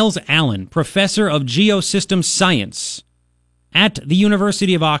 Miles Allen, professor of geosystem science at the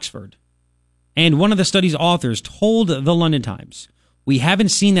University of Oxford, and one of the study's authors, told the London Times, "We haven't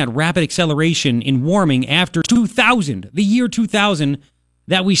seen that rapid acceleration in warming after 2000, the year 2000,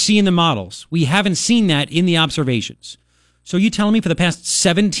 that we see in the models. We haven't seen that in the observations." So you telling me for the past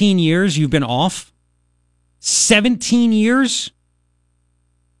 17 years you've been off? 17 years?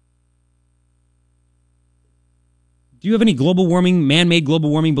 Do you have any global warming, man-made global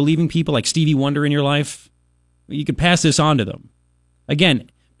warming believing people like Stevie Wonder in your life? You could pass this on to them. Again,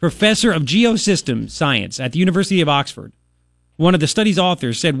 professor of geosystem science at the University of Oxford. One of the study's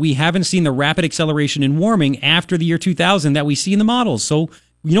authors said, "We haven't seen the rapid acceleration in warming after the year 2000 that we see in the models." So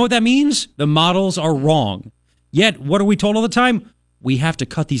you know what that means? The models are wrong. Yet, what are we told all the time? We have to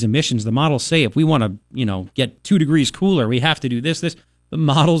cut these emissions. The models say if we want to, get 2 degrees cooler, we have to do this. The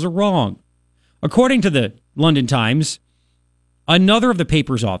models are wrong. According to the London Times, another of the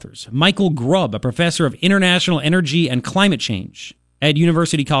paper's authors, Michael Grubb, a professor of international energy and climate change at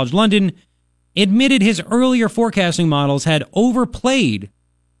University College London, admitted his earlier forecasting models had overplayed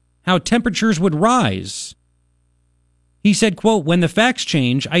how temperatures would rise. He said, quote, "When the facts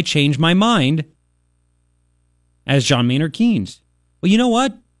change, I change my mind," as John Maynard Keynes. Well, you know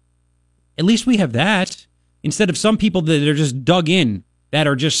what? At least we have that. Instead of some people that are just dug in, that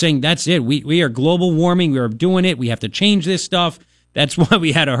are just saying, that's it. We are global warming. We are doing it. We have to change this stuff. That's why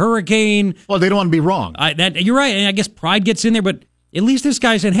we had a hurricane. Well, they don't want to be wrong. You're right. And I guess pride gets in there, but At least this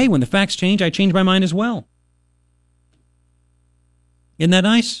guy said, hey, when the facts change, I change my mind as well. Isn't that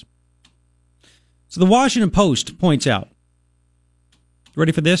nice? So the Washington Post points out.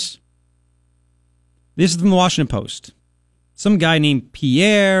 Ready for this? This is from the Washington Post. Some guy named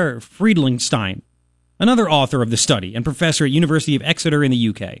Pierre Friedlingstein, another author of the study and professor at University of Exeter in the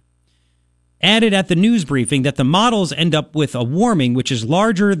UK, added at the news briefing that the models end up with a warming which is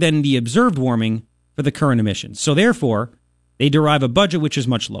larger than the observed warming for the current emissions. So therefore, they derive a budget which is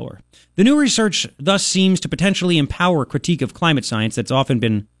much lower. The new research thus seems to potentially empower critique of climate science that's often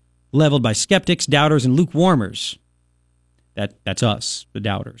been leveled by skeptics, doubters, and lukewarmers. That's us, the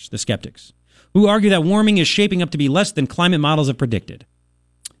doubters, the skeptics, who argue that warming is shaping up to be less than climate models have predicted.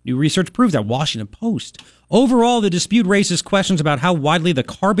 New research proves that. Washington Post. Overall, the dispute raises questions about how widely the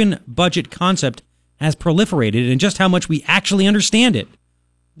carbon budget concept has proliferated and just how much we actually understand it.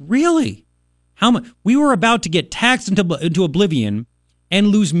 Really? How much? We were about to get taxed into oblivion and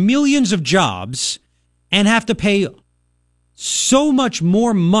lose millions of jobs and have to pay so much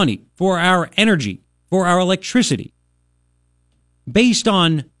more money for our energy, for our electricity, based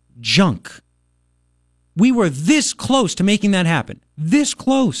on junk. We were this close to making that happen. This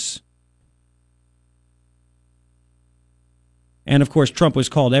close. And, of course, Trump was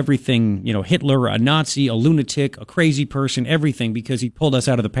called everything, Hitler, a Nazi, a lunatic, a crazy person, everything, because he pulled us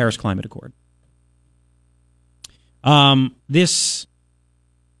out of the Paris Climate Accord. This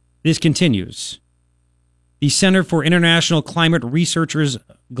continues. The Center for International Climate Researchers,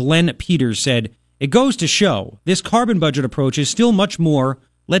 Glenn Peters, said, it goes to show this carbon budget approach is still much more,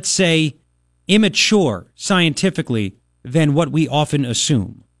 let's say, immature scientifically than what we often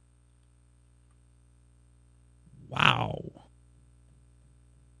assume. Wow.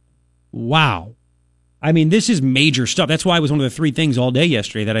 I mean, this is major stuff. That's why it was one of the 3 things all day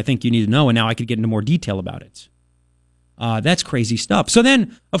yesterday that I think you need to know, and now I could get into more detail about it. That's crazy stuff. So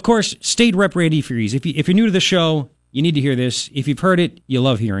then, of course, State Rep Randy Freese. If you're new to the show, you need to hear this. If you've heard it, you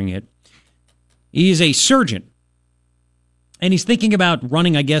love hearing it. He is a surgeon, and he's thinking about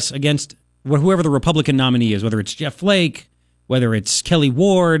running, I guess, against whoever the Republican nominee is, whether it's Jeff Flake, whether it's Kelly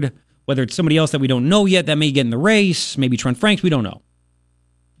Ward, whether it's somebody else that we don't know yet that may get in the race, maybe Trent Franks, we don't know.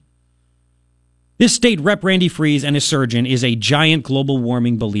 This state rep, Randy Freese, and his surgeon, is a giant global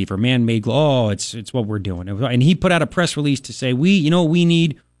warming believer. Man-made, it's what we're doing. And he put out a press release to say, we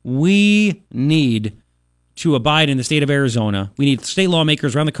need to abide in the state of Arizona. We need state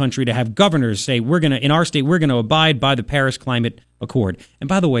lawmakers around the country to have governors say, in our state, we're going to abide by the Paris Climate Accord. And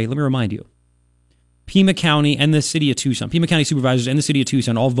by the way, let me remind you, Pima County and the city of Tucson, Pima County supervisors and the city of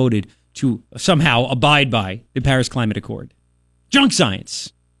Tucson all voted to somehow abide by the Paris Climate Accord. Junk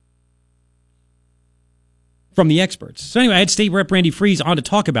science from the experts. So anyway, I had State Rep Randy Freese on to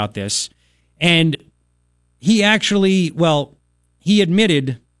talk about this, and he actually, he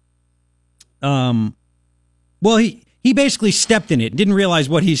admitted, he basically stepped in it, didn't realize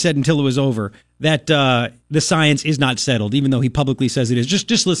what he said until it was over, that the science is not settled, even though he publicly says it is.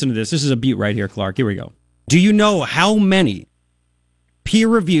 Just listen to this. This is a beat right here, Clark. Here we go. Do you know how many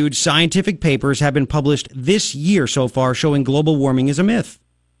peer-reviewed scientific papers have been published this year so far showing global warming is a myth?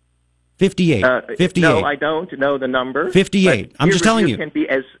 58. 58. No, I don't know the number. 58. I'm just telling you. It can be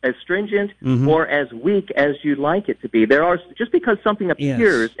as stringent or as weak as you'd like it to be. There are, just because something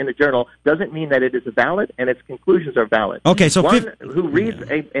appears in a journal doesn't mean that it is valid and its conclusions are valid. Okay, so one who reads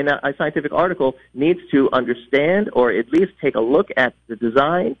a scientific article needs to understand or at least take a look at the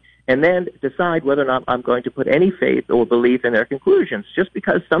design and then decide whether or not I'm going to put any faith or belief in their conclusions. Just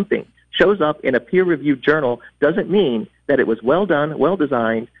because something shows up in a peer-reviewed journal doesn't mean that it was well done, well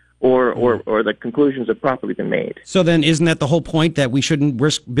designed, or the conclusions have properly been made. So then isn't that the whole point, that we shouldn't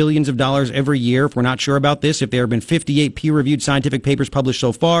risk billions of dollars every year if we're not sure about this? If there have been 58 peer-reviewed scientific papers published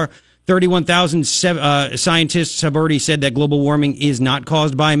so far, 31,000 scientists have already said that global warming is not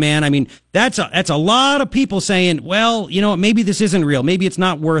caused by man. I mean, that's a lot of people saying, well, maybe this isn't real. Maybe it's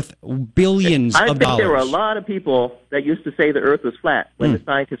not worth billions of dollars. I think there were a lot of people that used to say the earth was flat when the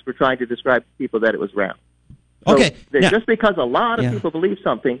scientists were trying to describe to people that it was round. So just because a lot of people believe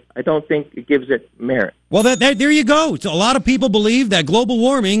something, I don't think it gives it merit. Well, there you go. So a lot of people believe that global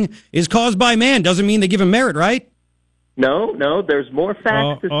warming is caused by man. Doesn't mean they give him merit, right? No. There's more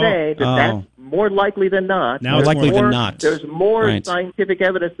facts to say that's more likely than not. Now it's likely than not. There's more scientific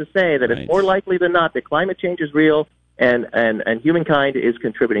evidence to say that it's more likely than not that climate change is real and humankind is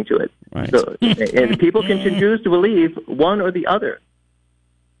contributing to it. Right. So, and people can choose to believe one or the other.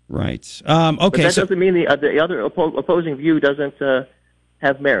 Right. Okay. But that doesn't mean the other opposing view doesn't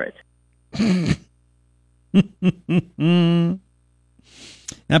have merit. How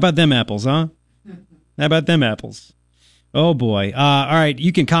about them apples, huh? How about them apples? Oh, boy. All right,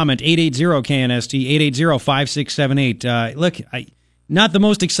 you can comment 880-KNST, 880-5678. Look, not the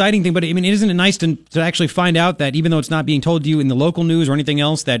most exciting thing, but I mean, isn't it nice to actually find out that even though it's not being told to you in the local news or anything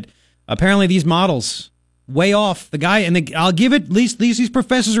else, that apparently these models way off the guy, and I'll give it, at least these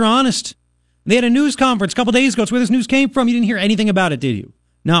professors are honest. They had a news conference a couple days ago. It's where this news came from. You didn't hear anything about it, did you?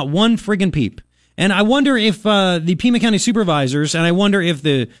 Not one friggin' peep. And I wonder if the Pima County supervisors, and I wonder if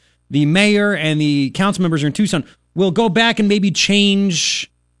the mayor and the council members in Tucson will go back and maybe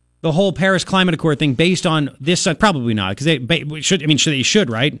change the whole Paris Climate Accord thing based on this. Probably not, because they should,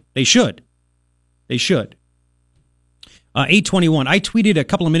 right? They should. 821. I tweeted a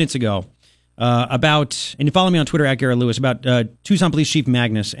couple of minutes ago about, and you follow me on Twitter at Garrett Lewis, about Tucson Police Chief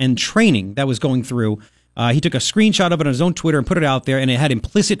Magnus and training that was going through. He took a screenshot of it on his own Twitter and put it out there, and it had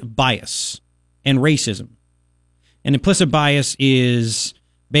implicit bias and racism. And implicit bias is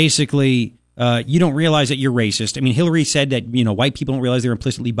basically you don't realize that you're racist. I mean, Hillary said that, white people don't realize they're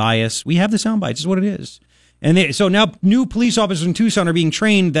implicitly biased. We have the sound bites. This is what it is. And so now new police officers in Tucson are being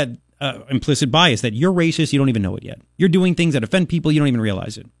trained that implicit bias, that you're racist, you don't even know it yet. You're doing things that offend people, you don't even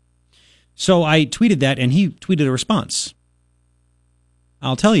realize it. So I tweeted that, and he tweeted a response.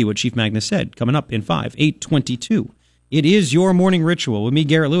 I'll tell you what Chief Magnus said coming up in 822. It is your morning ritual with me,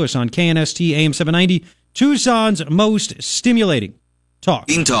 Garrett Lewis, on KNST AM 790, Tucson's most stimulating talk.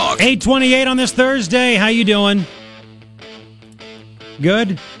 828 on this Thursday. How you doing?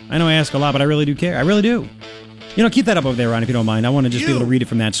 Good? I know I ask a lot, but I really do care. I really do. Keep that up over there, Ron, if you don't mind. I want to just be able to read it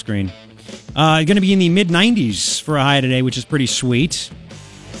from that screen. Going to be in the mid-90s for a high today, which is pretty sweet.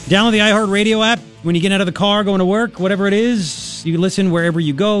 Download the iHeartRadio app when you get out of the car, going to work, whatever it is. You can listen wherever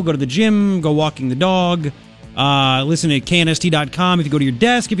you go to the gym, go walking the dog. Listen at knst.com if you go to your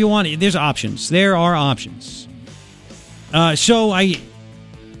desk if you want. There's options. There are options. So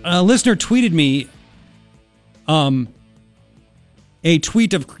a listener tweeted me a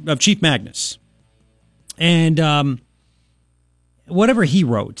tweet of Chief Magnus. And whatever he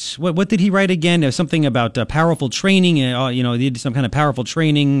wrote, what did he write again? There's something about powerful training. They did some kind of powerful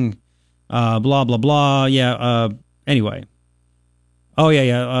training, blah, blah, blah. Yeah, anyway. Oh,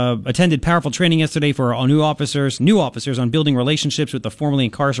 yeah. Attended powerful training yesterday for our new officers on building relationships with the formerly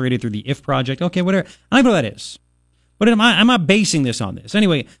incarcerated through the IF project. Okay, whatever. I don't know what that is. But I'm not basing this on this.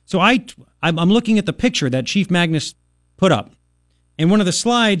 Anyway, so I'm looking at the picture that Chief Magnus put up. And one of the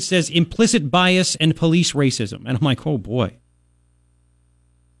slides says implicit bias and police racism. And I'm like, oh, boy.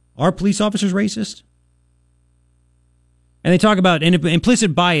 Are police officers racist? And they talk about, and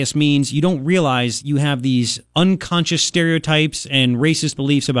implicit bias means you don't realize you have these unconscious stereotypes and racist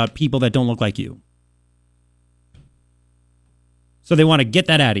beliefs about people that don't look like you. So they want to get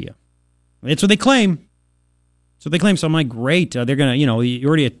that out of you. It's what they claim. So I'm like, great. They're going to, you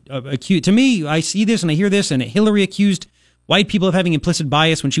already accused. To me, I see this and I hear this, and Hillary accused white people of having implicit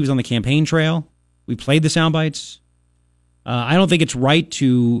bias when she was on the campaign trail. We played the sound bites. I don't think it's right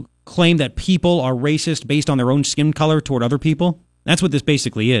to claim that people are racist based on their own skin color toward other people. That's what this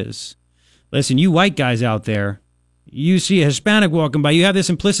basically is. Listen, you white guys out there, you see a Hispanic walking by, you have this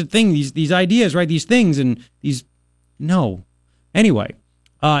implicit thing, these ideas, right? These things and these... No. Anyway,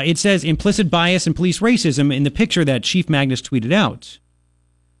 it says implicit bias and police racism in the picture that Chief Magnus tweeted out.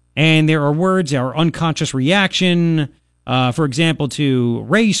 And there are words, our unconscious reaction, for example, to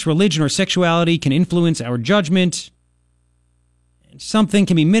race, religion, or sexuality can influence our judgment. Something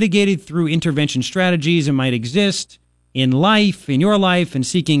can be mitigated through intervention strategies that might exist in life, in your life, and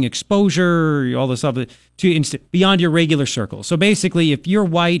seeking exposure, all this stuff, beyond your regular circle. So basically, if you're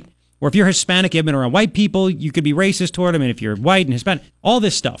white, or if you're Hispanic, you've been around white people, you could be racist toward them, and if you're white and Hispanic, all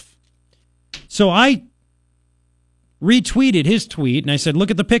this stuff. So I retweeted his tweet, and I said, look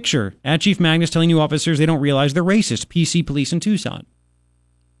at the picture. At Chief Magnus telling new officers they don't realize they're racist. PC Police in Tucson.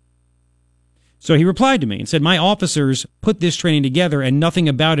 So he replied to me and said, my officers put this training together and nothing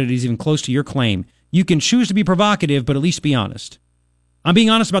about it is even close to your claim. You can choose to be provocative, but at least be honest. I'm being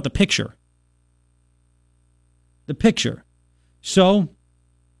honest about the picture. The picture. So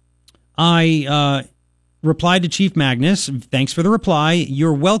I replied to Chief Magnus. Thanks for the reply.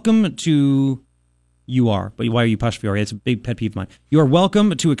 You're welcome to... You are, but why are you apostrophe? It's a big pet peeve of mine. You are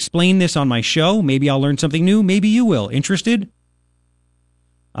welcome to explain this on my show. Maybe I'll learn something new. Maybe you will. Interested?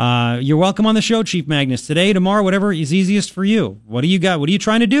 You're welcome on the show, Chief Magnus. Today, tomorrow, whatever is easiest for you. What do you got? What are you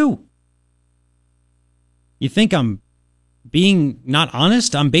trying to do? You think I'm being not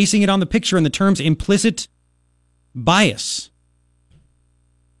honest? I'm basing it on the picture and the terms implicit bias.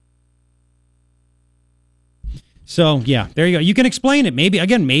 So, yeah, there you go. You can explain it. Maybe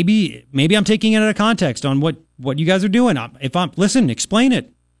I'm taking it out of context on what you guys are doing. Listen, explain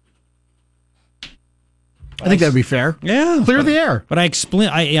it. I think that'd be fair. Yeah. Clear the air. But I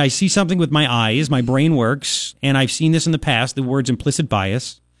see something with my eyes, my brain works, and I've seen this in the past, the words implicit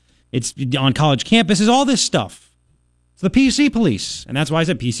bias. It's on college campuses, all this stuff. It's the PC police. And that's why I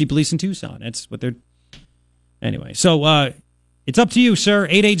said PC police in Tucson. That's what they're... Anyway, so it's up to you, sir.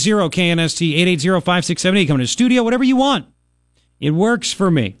 880-KNST, 880-5678. Come to the studio, whatever you want. It works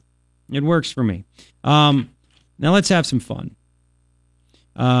for me. It works for me. Now let's have some fun.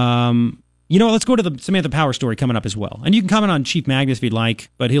 You know what? Let's go to the Samantha Power story coming up as well. And you can comment on Chief Magnus if you'd like,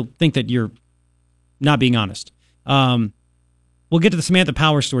 but he'll think that you're not being honest. We'll get to the Samantha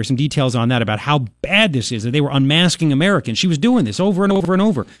Power story, some details on that about how bad this is, that they were unmasking Americans. She was doing this over and over and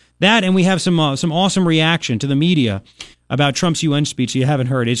over. That, and we have some awesome reaction to the media about Trump's UN speech you haven't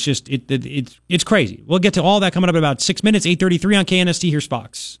heard. It's just, it's crazy. We'll get to all that coming up in about 6 minutes, 8:33 on KNST. Here's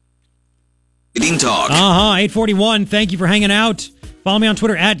Fox. Eating Talk. 8:41. Thank you for hanging out. Follow me on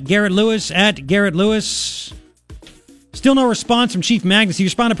Twitter at Garrett Lewis, Still no response from Chief Magnus. He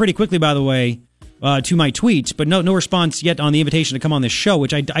responded pretty quickly, by the way, to my tweets, but no response yet on the invitation to come on this show,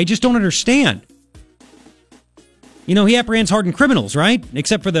 which I just don't understand. You know, he apprehends hardened criminals, right?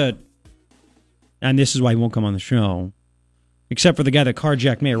 Except for and this is why he won't come on the show, except for the guy that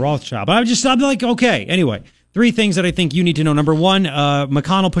carjacked Mayor Rothschild. But I'm like, okay. Anyway, 3 things that I think you need to know. Number 1,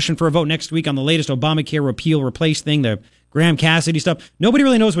 McConnell pushing for a vote next week on the latest Obamacare repeal replace thing, the Graham Cassidy stuff. Nobody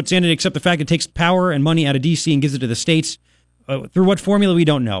really knows what's in it except the fact it takes power and money out of D.C. and gives it to the states. Through what formula, we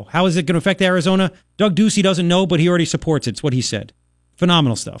don't know. How is it going to affect Arizona? Doug Ducey doesn't know, but he already supports it. It's what he said.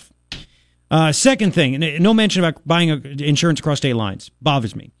 Phenomenal stuff. Second thing, no mention about buying insurance across state lines.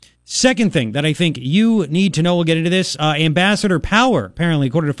 Bothers me. Second thing that I think you need to know, we'll get into this, Ambassador Power, apparently,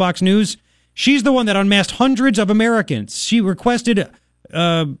 according to Fox News, she's the one that unmasked hundreds of Americans. She requested,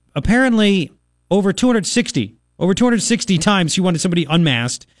 apparently, over 260 times she wanted somebody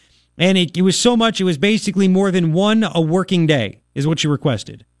unmasked. And it was so much, it was basically more than one a working day, is what she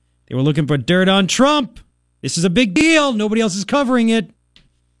requested. They were looking for dirt on Trump. This is a big deal. Nobody else is covering it.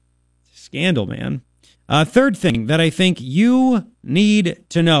 Scandal, man. Third thing that I think you need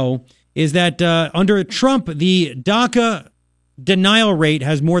to know is that under Trump, the DACA denial rate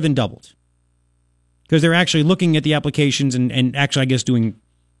has more than doubled. Because they're actually looking at the applications and actually, I guess, doing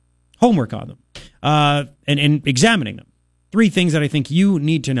homework on them and examining them. 3 things that I think you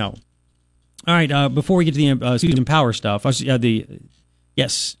need to know. All right, before we get to the Susan Power stuff,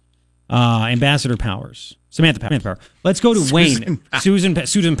 Ambassador Powers, Samantha Power. Let's go to Wayne.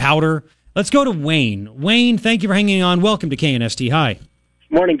 Susan Powder. Let's go to Wayne. Wayne, thank you for hanging on. Welcome to KNST. Hi.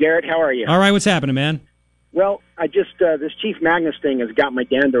 Morning, Garrett. How are you? All right, what's happening, man? Well, I just this Chief Magnus thing has got my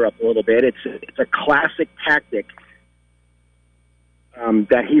dander up a little bit. It's a classic tactic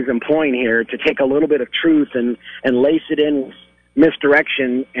that he's employing here to take a little bit of truth and lace it in with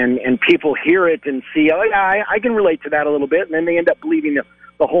misdirection, and people hear it and see, oh yeah, I can relate to that a little bit, and then they end up believing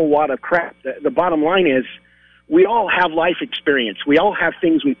the whole wad of crap. The bottom line is, we all have life experience. We all have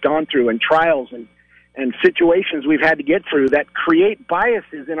things we've gone through and trials and situations we've had to get through that create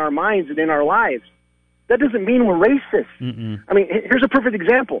biases in our minds and in our lives. That doesn't mean we're racist. Mm-mm. I mean, here's a perfect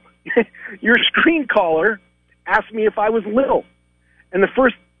example. Your screen caller asked me if I was little. And the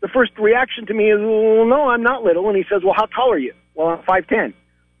first reaction to me is, well, no, I'm not little. And he says, well, how tall are you? Well, I'm 5'10".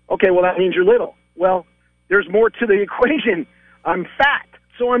 Okay, well, that means you're little. Well, there's more to the equation. I'm fat,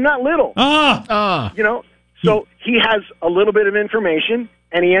 so I'm not little. You know, so he has a little bit of information,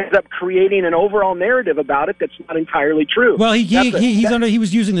 and he ends up creating an overall narrative about it that's not entirely true. Well, he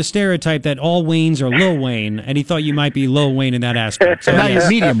was using the stereotype that all Waynes are Lil Wayne, and he thought you might be Lil Wayne in that aspect. So now you're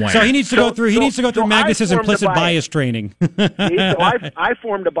medium Wayne. So he needs to go through Magnus's implicit bias training. So I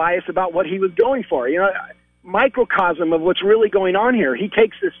formed a bias about what he was going for. You know, microcosm of what's really going on here. He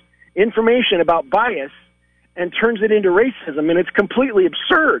takes this information about bias and turns it into racism, and it's completely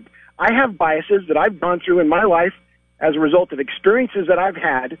absurd. I have biases that I've gone through in my life as a result of experiences that I've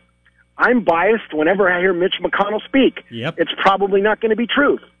had. I'm biased whenever I hear Mitch McConnell speak. Yep. It's probably not going to be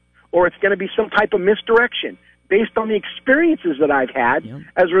truth, or it's going to be some type of misdirection based on the experiences that I've had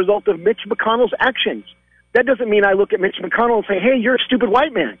as a result of Mitch McConnell's actions. That doesn't mean I look at Mitch McConnell and say, hey, you're a stupid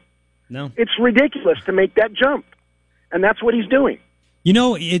white man. No. It's ridiculous to make that jump, and that's what he's doing. You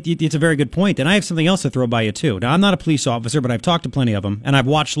know, it's a very good point, and I have something else to throw by you, too. Now, I'm not a police officer, but I've talked to plenty of them, and I've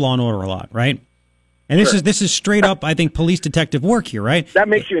watched Law & Order a lot, right? And this is straight up, I think, police detective work here, right? That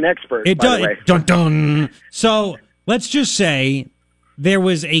makes you an expert, It by does. the way. Dun, dun. So, let's just say there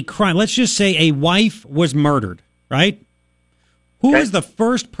was a crime. Let's just say a wife was murdered, right? Who is the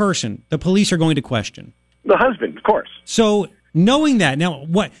first person the police are going to question? The husband, of course. So, knowing that, now,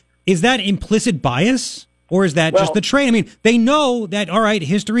 what is that implicit bias? Or is that just the trade? I mean, they know that, all right,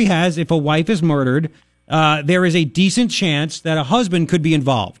 history has, if a wife is murdered, there is a decent chance that a husband could be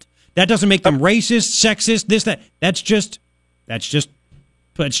involved. That doesn't make them racist, sexist, this, that. That's just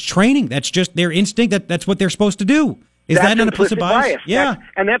it's training. That's just their instinct. That's what they're supposed to do. Is that an implicit bias? Yeah.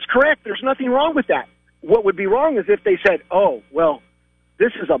 And that's correct. There's nothing wrong with that. What would be wrong is if they said, oh, well,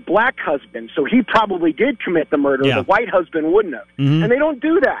 this is a black husband, so he probably did commit the murder. Yeah. The white husband wouldn't have. Mm-hmm. And they don't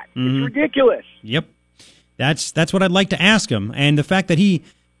do that. Mm-hmm. It's ridiculous. Yep. That's what I'd like to ask him. And the fact that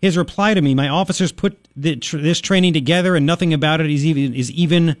his reply to me, my officers put this training together and nothing about it is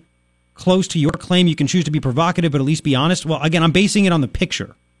even close to your claim. You can choose to be provocative, but at least be honest. Well, again, I'm basing it on the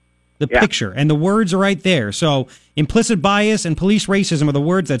picture. Picture, and the words are right there. So implicit bias and police racism are the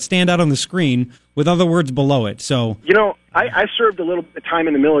words that stand out on the screen with other words below it. So I served a little bit of time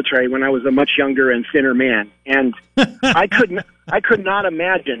in the military when I was a much younger and thinner man, and I could not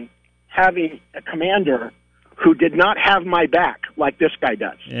imagine having a commander who did not have my back like this guy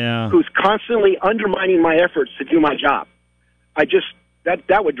does. Yeah. Who's constantly undermining my efforts to do my job.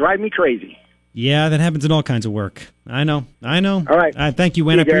 That would drive me crazy. Yeah, that happens in all kinds of work. I know. All right. Thank you,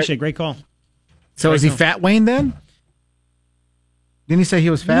 Wayne. I appreciate it. Great call. So is he fat, Wayne, then? Didn't he say he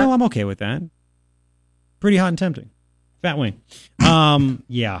was fat? No, I'm okay with that. Pretty hot and tempting. Fat Wayne.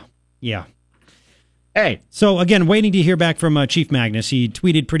 Yeah. Hey. So, again, waiting to hear back from Chief Magnus. He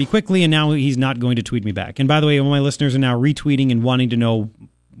tweeted pretty quickly, and now he's not going to tweet me back. And by the way, all my listeners are now retweeting and wanting to know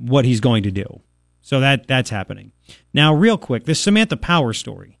what he's going to do. So that's happening. Now, real quick, this Samantha Power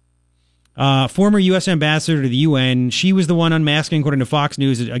story. Former U.S. ambassador to the UN. She was the one unmasking, according to Fox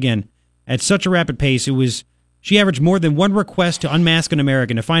News, again, at such a rapid pace. She averaged more than one request to unmask an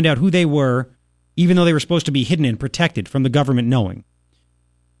American to find out who they were, even though they were supposed to be hidden and protected from the government knowing.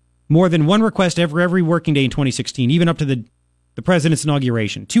 More than one request every working day in 2016, even up to the president's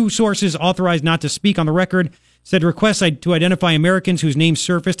inauguration. 2 sources authorized not to speak on the record said requests to identify Americans whose names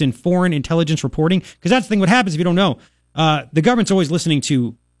surfaced in foreign intelligence reporting. Because that's the thing. What happens if you don't know, the government's always listening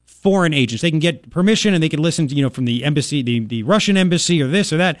to foreign agents. They can get permission and they can listen to, from the embassy, the Russian embassy or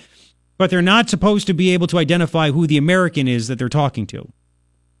this or that, but they're not supposed to be able to identify who the American is that they're talking to.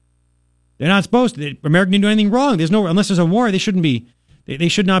 They're not supposed to. The American didn't do anything wrong. Unless there's a war, they shouldn't be. They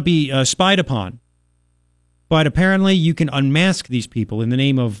should not be spied upon. But apparently you can unmask these people in the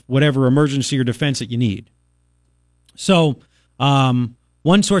name of whatever emergency or defense that you need. So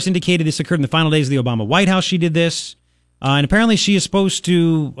one source indicated this occurred in the final days of the Obama White House. She did this. And apparently she is supposed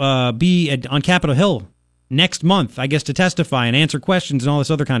to be on Capitol Hill next month, I guess, to testify and answer questions and all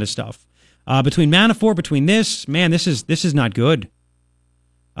this other kind of stuff. Between Manafort, this is not good.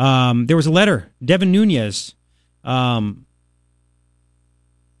 There was a letter, Devin Nunes.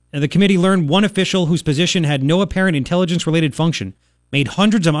 The committee learned one official whose position had no apparent intelligence-related function made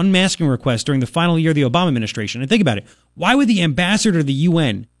hundreds of unmasking requests during the final year of the Obama administration. And think about it. Why would the ambassador to the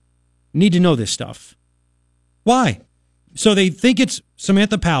UN need to know this stuff? Why? So they think it's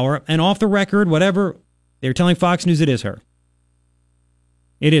Samantha Power, and off the record, whatever, they're telling Fox News it is her.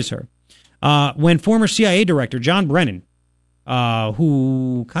 It is her. When former CIA director John Brennan,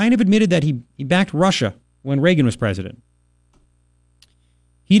 who kind of admitted that he backed Russia when Reagan was president,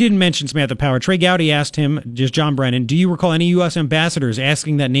 he didn't mention Samantha Power. Trey Gowdy asked him, just John Brennan, do you recall any U.S. ambassadors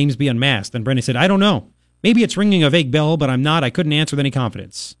asking that names be unmasked? And Brennan said, I don't know. Maybe it's ringing a vague bell, but I couldn't answer with any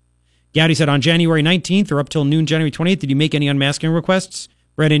confidence. Gowdy said, on January 19th or up till noon January 28th, did you make any unmasking requests?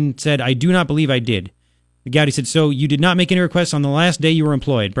 Brennan said, I do not believe I did. Gowdy said, so you did not make any requests on the last day you were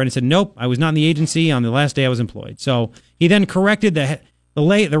employed? Brennan said, nope, I was not in the agency on the last day I was employed. So he then corrected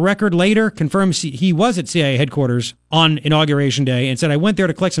the record later, confirmed he was at CIA headquarters on Inauguration Day and said, I went there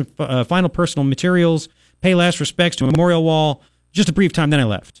to collect some final personal materials, pay last respects to a memorial wall, just a brief time, then I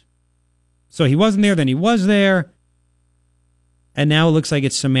left. So he wasn't there, then he was there. And now it looks like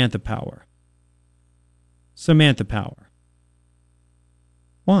it's Samantha Power. Samantha Power.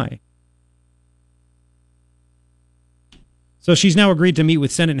 Why? So she's now agreed to meet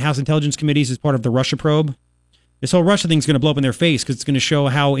with Senate and House Intelligence Committees as part of the Russia probe. This whole Russia thing's going to blow up in their face because it's going to show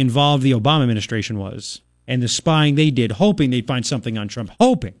how involved the Obama administration was and the spying they did, hoping they'd find something on Trump.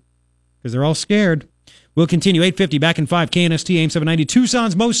 Hoping. Because they're all scared. We'll continue. 8:50, back in 5, KNST, AM 790,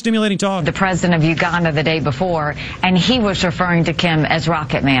 Tucson's most stimulating talk. The president of Uganda the day before, and he was referring to Kim as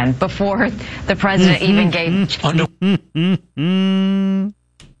Rocket Man before the president even gave...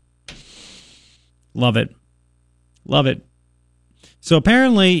 Love it. Love it. So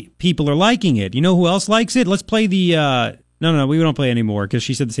apparently people are liking it. You know who else likes it? Let's play the... No, we don't play anymore because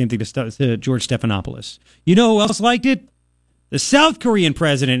she said the same thing to George Stephanopoulos. You know who else liked it? The South Korean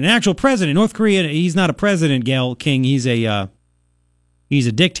president, an actual president. North Korea, he's not a president, Gail King. He's a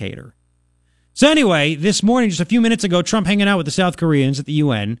dictator. So anyway, this morning, just a few minutes ago, Trump hanging out with the South Koreans at the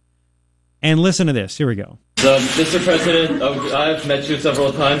UN. And listen to this. Here we go. Mr. President, I've met you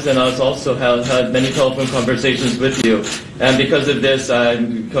several times, and I've also had many telephone conversations with you. And because of this,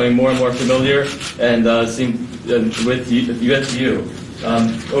 I'm becoming more and more familiar and with you.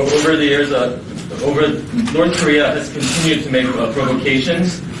 Over the years, North Korea has continued to make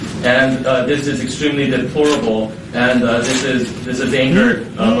provocations, and this is extremely deplorable. And this is anger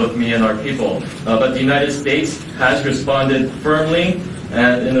both me and our people. But the United States has responded firmly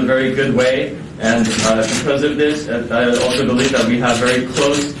and in a very good way. And because of this, I also believe that we have very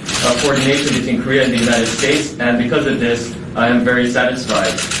close coordination between Korea and the United States. And because of this, I am very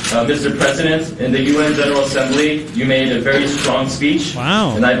satisfied. Mr. President, in the UN General Assembly, you made a very strong speech.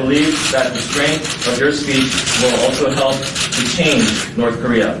 Wow. And I believe that the strength of your speech will also help to change North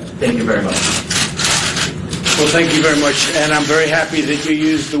Korea. Thank you very much. Well, thank you very much, and I'm very happy that you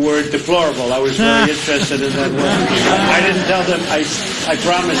used the word deplorable. I was very interested in that word. I didn't tell them, I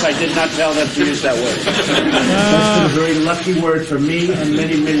promise I did not tell them to use that word. That's a very lucky word for me and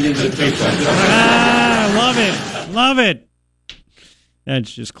many millions of people. Love it. Love it.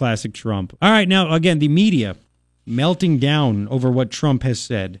 That's just classic Trump. All right, now, again, the media melting down over what Trump has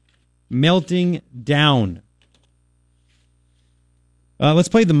said. Melting down. Let's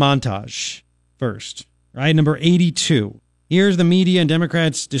play the montage first. Right, number 82. Here's the media and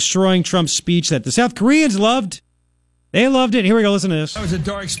Democrats destroying Trump's speech that the South Koreans loved. They loved it. Here we go. Listen to this. That was a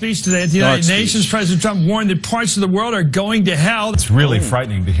dark speech today at the United Nations. President Trump warned that parts of the world are going to hell. It's really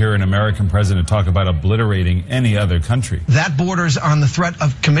frightening to hear an American president talk about obliterating any other country. That borders on the threat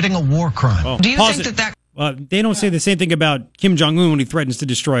of committing a war crime. Do you think that they don't say the same thing about Kim Jong-un when he threatens to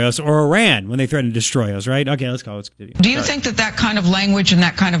destroy us, or Iran when they threaten to destroy us, right? Okay, let's go. Let's continue. Do you think that kind of language and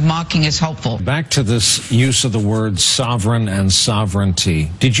that kind of mocking is helpful? Back to this use of the words sovereign and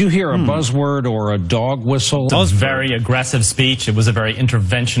sovereignty. Did you hear a buzzword or a dog whistle? It was a very aggressive speech. It was a very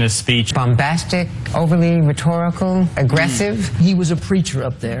interventionist speech. Bombastic, overly rhetorical, aggressive. He was a preacher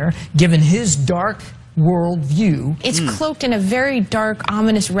up there, given his dark world view. It's cloaked in a very dark,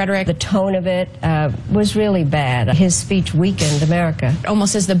 ominous rhetoric. The tone of it was really bad. His speech weakened America.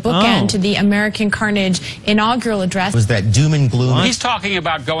 Almost as the bookend to the American Carnage inaugural address. Was that doom and gloom? He's talking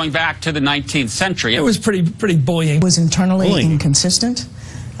about going back to the 19th century. It was pretty bullying. It was internally inconsistent.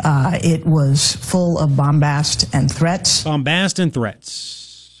 It was full of bombast and threats. Bombast and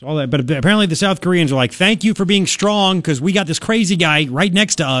threats. All that. But apparently the South Koreans are like, thank you for being strong because we got this crazy guy right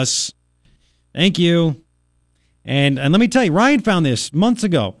next to us. Thank you. And let me tell you, Ryan found this months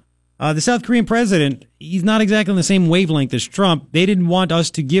ago. The South Korean president, he's not exactly on the same wavelength as Trump. They didn't want us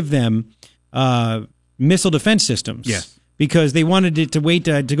to give them missile defense systems. Yes. Because they wanted it to wait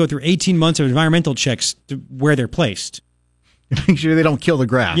to go through 18 months of environmental checks to where they're placed. Make sure they don't kill the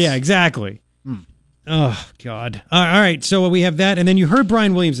grass. Yeah, exactly. Oh, God. All right, so we have that. And then you heard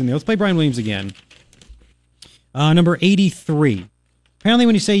Brian Williams in there. Let's play Brian Williams again. Number 83. Apparently,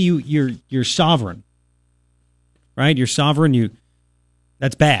 when you say you're sovereign, right? You're sovereign.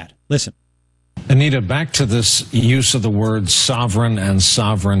 That's bad. Listen, Anita. Back to this use of the words sovereign and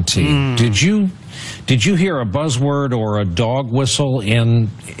sovereignty. Did you hear a buzzword or a dog whistle in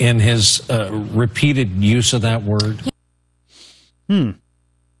his repeated use of that word?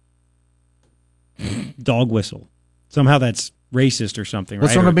 Dog whistle. Somehow that's racist or something.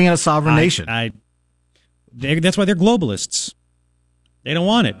 What's wrong with being a sovereign nation? That's why they're globalists. They don't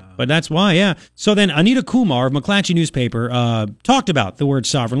want it, but that's why, yeah. So then Anita Kumar of McClatchy newspaper talked about the word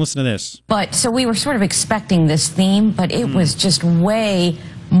sovereign. Listen to this. But so we were sort of expecting this theme, but it was just way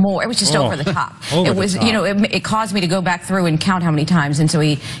more. It was just over the top. It was, it caused me to go back through and count how many times. And so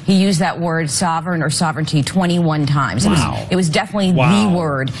he used that word sovereign or sovereignty 21 times. Wow. It was definitely the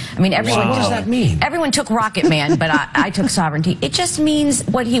word. I mean, everyone What does that mean? Everyone took Rocket Man, but I took sovereignty. It just means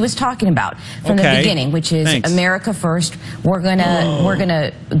what he was talking about from the beginning, which is America first. We're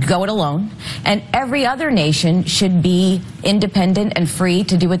gonna go it alone, and every other nation should be independent and free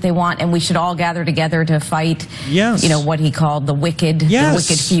to do what they want, and we should all gather together to fight. Yes. What he called the wicked. The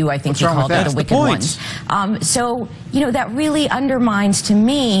wicked few, I think he called it, the wicked ones. So, that really undermines to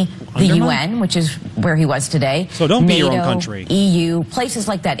me the UN, which is where he was today. So don't be your own country. EU, places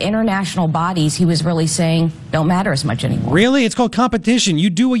like that, international bodies, he was really saying don't matter as much anymore. Really? It's called competition. You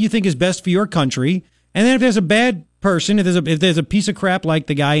do what you think is best for your country, and then if there's a bad person, if there's a piece of crap like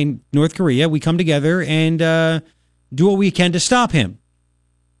the guy in North Korea, we come together and do what we can to stop him.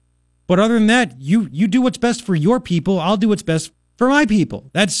 But other than that, you do what's best for your people. I'll do what's best for my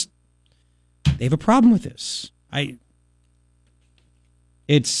people. They have a problem with this.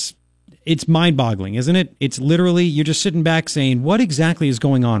 It's mind-boggling, isn't it? It's literally, you're just sitting back saying, what exactly is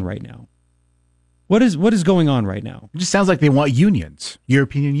going on right now? What is going on right now? It just sounds like they want unions,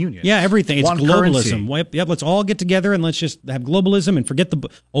 European unions. Yeah, everything. It's One globalism. currency. Yep, let's all get together and let's just have globalism and forget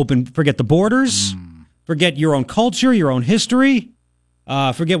the borders, forget your own culture, your own history,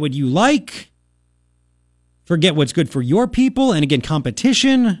 forget what you like, forget what's good for your people, and again,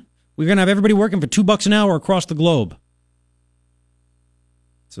 competition. We're going to have everybody working for $2 an hour across the globe.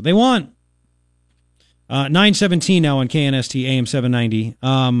 That's what they want. 9:17 now on KNST AM 790.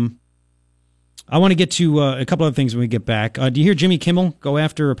 I want to get to a couple other things when we get back. Do you hear Jimmy Kimmel go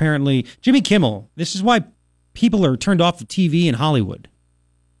after, apparently, Jimmy Kimmel? This is why people are turned off the TV in Hollywood.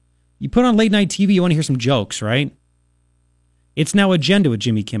 You put on late night TV, you want to hear some jokes, right? It's now agenda with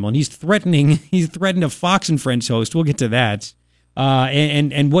Jimmy Kimmel, and he's threatened a Fox and Friends host. We'll get to that.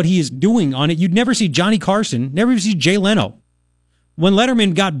 And what he is doing on it. You'd never see Johnny Carson, never see Jay Leno. When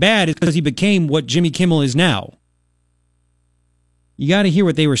Letterman got bad, it's because he became what Jimmy Kimmel is now. You got to hear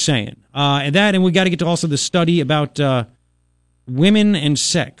what they were saying. And we got to get to also the study about women and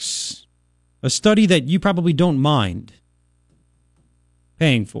sex. A study that you probably don't mind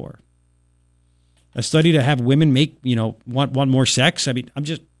paying for. A study to have women want more sex. I mean, I'm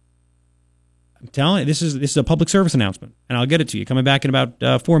telling you, this is a public service announcement, and I'll get it to you. Coming back in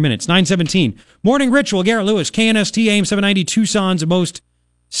about 4 minutes. 9:17. Morning Ritual, Garrett Lewis, KNST AM 790, Tucson's most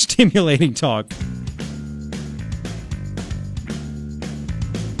stimulating talk.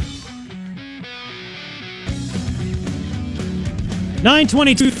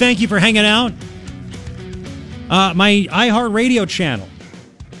 $9:22. Thank you for hanging out. My iHeartRadio channel.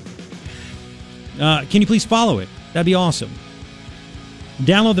 Can you please follow it? That'd be awesome.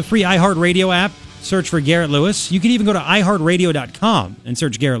 Download the free iHeartRadio app. Search for Garrett Lewis. You can even go to iHeartRadio.com and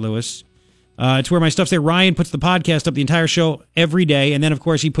search Garrett Lewis. It's where my stuff's there. Ryan puts the podcast up, the entire show, every day. And then, of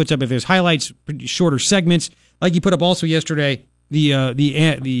course, he puts up, if there's highlights, shorter segments. Like he put up also yesterday,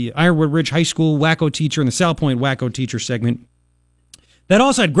 the Ironwood Ridge High School Wacko Teacher and the South Point Wacko Teacher segment. That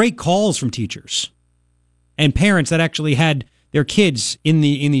also had great calls from teachers and parents that actually had their kids in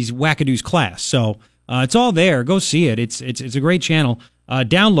these wackadoos class. So it's all there. Go see it. It's a great channel.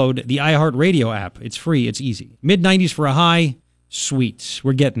 Download the iHeartRadio app. It's free. It's easy. Mid-90s for a high. Sweet.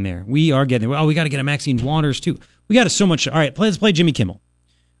 We're getting there. We are getting there. Oh, we got to get a Maxine Waters, too. We got so much. All right, let's play Jimmy Kimmel.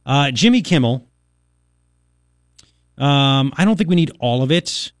 Jimmy Kimmel. I don't think we need all of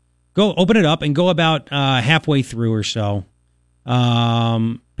it. Go open it up and go about halfway through or so.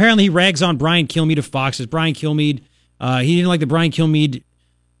 Apparently he rags on Brian Kilmeade of Fox. As Brian Kilmeade, he didn't like that Brian Kilmeade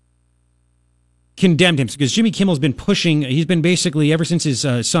condemned him because Jimmy Kimmel's been pushing. He's been basically, ever since his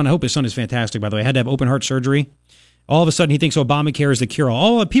son, I hope his son is fantastic, by the way, had to have open heart surgery. All of a sudden he thinks Obamacare is the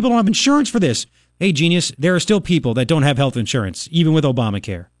cure-all. Oh, people don't have insurance for this. Hey, genius, there are still people that don't have health insurance, even with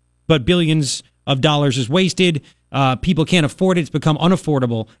Obamacare. But billions of dollars is wasted. People can't afford it. It's become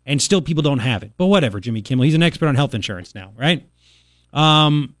unaffordable, and still people don't have it. But whatever, Jimmy Kimmel. He's an expert on health insurance now, right?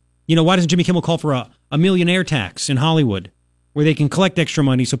 Why doesn't Jimmy Kimmel call for a millionaire tax in Hollywood where they can collect extra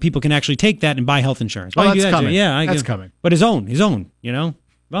money so people can actually take that and buy health insurance? Why that's coming. Yeah, that's coming. But his own,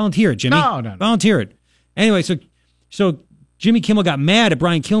 Volunteer it, Jimmy. No. Volunteer it. Anyway, so Jimmy Kimmel got mad at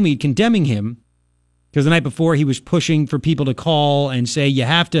Brian Kilmeade condemning him because the night before he was pushing for people to call and say you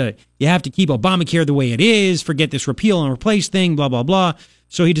have to keep Obamacare the way it is, forget this repeal and replace thing, blah blah blah.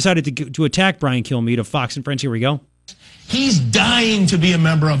 So he decided to attack Brian Kilmeade of Fox and Friends. Here we go. He's dying to be a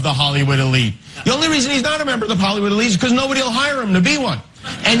member of the Hollywood elite. The only reason he's not a member of the Hollywood elite is because nobody will hire him to be one.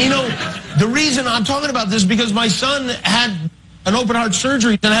 And the reason I'm talking about this is because my son had an open heart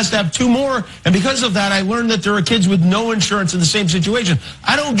surgery and has to have 2 more. And because of that, I learned that there are kids with no insurance in the same situation.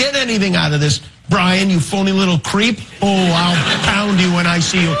 I don't get anything out of this. Brian, you phony little creep. Oh, I'll pound you when I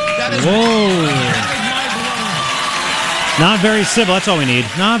see you. That is not very civil. That's all we need.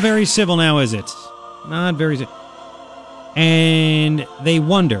 Not very civil now, is it? Not very civil. And they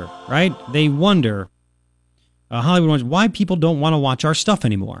wonder, right? They wonder, Hollywood wonders why people don't want to watch our stuff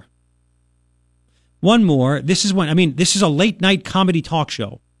anymore. One more. This is a late night comedy talk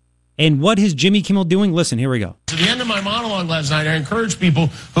show. And what is Jimmy Kimmel doing? Listen, here we go. At the end of my monologue last night, I encouraged people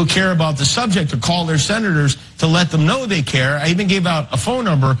who care about the subject to call their senators to let them know they care. I even gave out a phone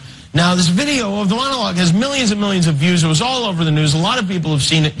number. Now, this video of the monologue has millions and millions of views. It was all over the news. A lot of people have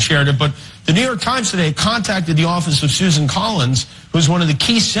seen it and shared it. But the New York Times today contacted the office of Susan Collins, who's one of the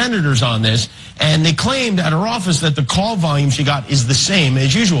key senators on this, and they claimed at her office that the call volume she got is the same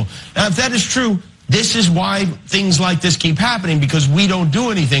as usual. Now, if that is true, this is why things like this keep happening, because we don't do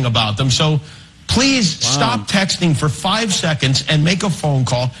anything about them. So please stop texting for 5 seconds and make a phone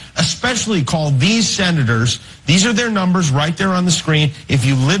call, especially call these senators. These are their numbers right there on the screen. If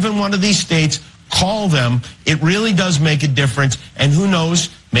you live in one of these states, call them. It really does make a difference. And who knows,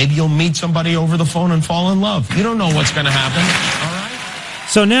 Maybe you'll meet somebody over the phone and fall in love. You don't know what's going to happen. All right.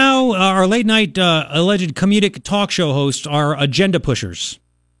 So now our late night alleged comedic talk show hosts are agenda pushers.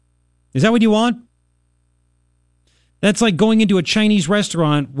 Is that what you want? That's like going into a Chinese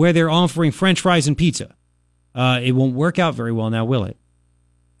restaurant where they're offering French fries and pizza. It won't work out very well now, will it?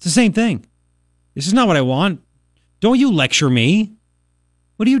 It's the same thing. This is not what I want. Don't you lecture me.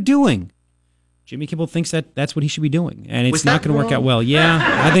 What are you doing? Jimmy Kimmel thinks that that's what he should be doing, and it's not going to work out well.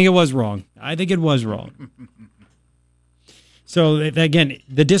 Yeah, I think it was wrong. So, again,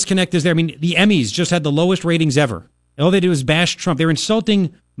 the disconnect is there. I mean, the Emmys just had the lowest ratings ever. All they do is bash Trump. They're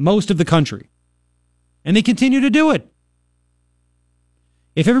insulting most of the country, and they continue to do it.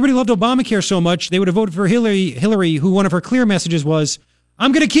 If everybody loved Obamacare so much, they would have voted for Hillary, who one of her clear messages was,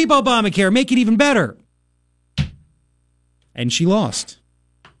 I'm going to keep Obamacare, make it even better. And she lost.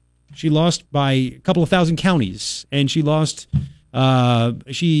 She lost by a couple of thousand counties, and she lost. Trump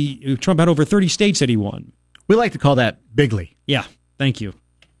had over 30 states that he won. We like to call that bigly. Yeah, thank you.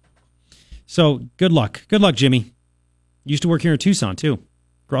 So good luck, Jimmy. Used to work here in Tucson too,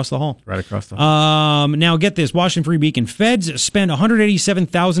 across the hall. Right across the hall. Now get this: Washington Free Beacon. Feds spend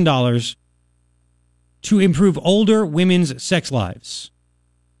 $187,000 to improve older women's sex lives.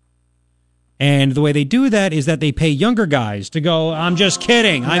 And the way they do that is that they pay younger guys to go, I'm just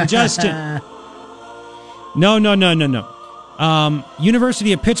kidding. I'm just... No.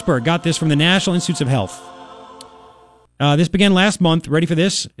 University of Pittsburgh got this from the National Institutes of Health. This began last month. Ready for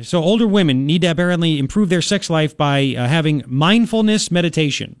this? So older women need to apparently improve their sex life by having mindfulness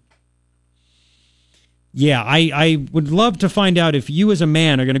meditation. Yeah, I would love to find out if you as a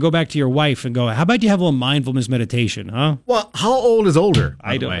man are going to go back to your wife and go, how about you have a little mindfulness meditation, huh? Well, how old is older?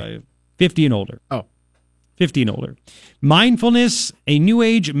 I don't know. 50 and older. Oh. 50 and older. Mindfulness, a new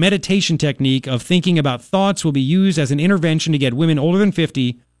age meditation technique of thinking about thoughts, will be used as an intervention to get women older than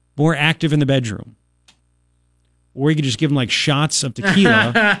 50 more active in the bedroom. Or you could just give them like shots of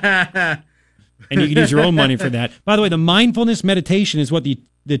tequila and you can use your own money for that. By the way, the mindfulness meditation is what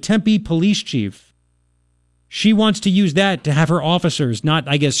the Tempe police chief, she wants to use that to have her officers not,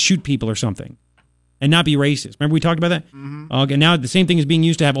 I guess, shoot people or something. And not be racist. Remember we talked about that? Mm-hmm. Okay, now the same thing is being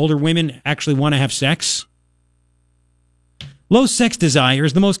used to have older women actually want to have sex. Low sex desire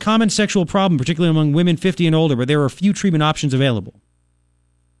is the most common sexual problem, particularly among women 50 and older, but there are few treatment options available.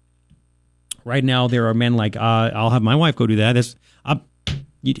 Right now, there are men like, I'll have my wife go do that. Come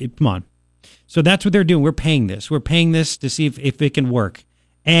on. So that's what they're doing. We're paying this. We're paying this to see if it can work.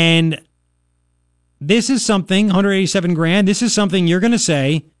 And this is something, $187,000, this is something you're going to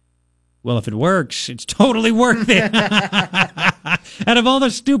say, well, if it works, it's totally worth it. Out of all the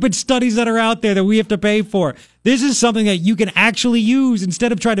stupid studies that are out there that we have to pay for, this is something that you can actually use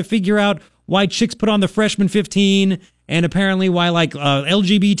instead of trying to figure out why chicks put on the freshman 15 and apparently why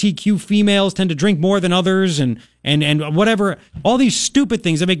LGBTQ females tend to drink more than others and whatever. All these stupid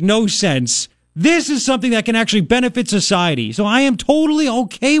things that make no sense. This is something that can actually benefit society. So I am totally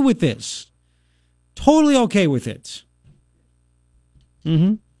okay with this. Totally okay with it.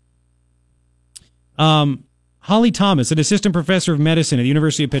 Mm-hmm. Holly Thomas, an assistant professor of medicine at the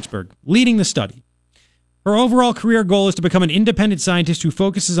University of Pittsburgh, leading the study. Her overall career goal is to become an independent scientist who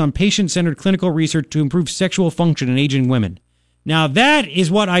focuses on patient-centered clinical research to improve sexual function in aging women. Now, that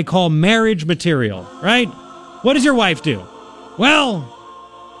is what I call marriage material, right? What does your wife do? Well,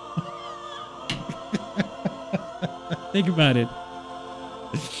 think about it.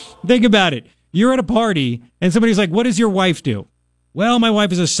 Think about it. You're at a party, and somebody's like, what does your wife do? Well, my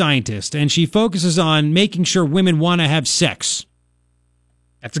wife is a scientist, and she focuses on making sure women want to have sex.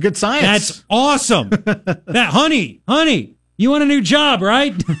 That's a good science. That's awesome. Honey, you want a new job,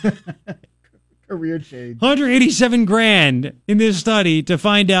 right? Career change. $187,000 in this study to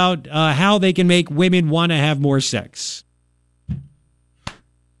find out how they can make women want to have more sex.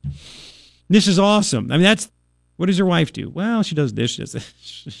 This is awesome. I mean, what does your wife do? Well, she does this. She does this.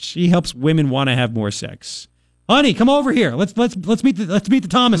 She helps women want to have more sex. Honey, come over here. Let's meet the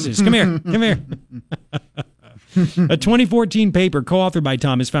Thomases. Come here. A 2014 paper co-authored by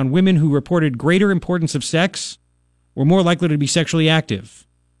Thomas found women who reported greater importance of sex were more likely to be sexually active.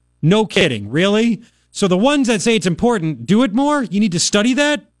 No kidding, really? So the ones that say it's important do it more? You need to study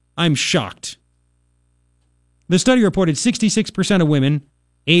that? I'm shocked. The study reported 66% of women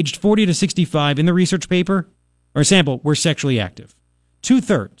aged 40 to 65 in the research paper or sample were sexually active.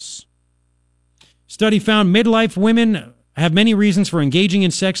 2/3. Study found midlife women have many reasons for engaging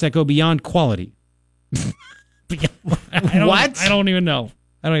in sex that go beyond quality. What? I don't even know.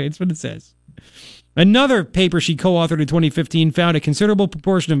 It's what it says. Another paper she co-authored in 2015 found a considerable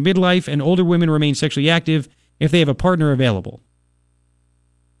proportion of midlife and older women remain sexually active if they have a partner available.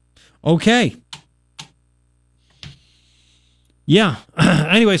 Okay. Yeah.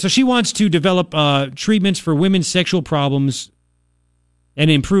 Anyway, so she wants to develop treatments for women's sexual problems and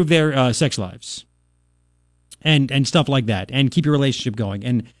improve their sex lives and stuff like that, and keep your relationship going.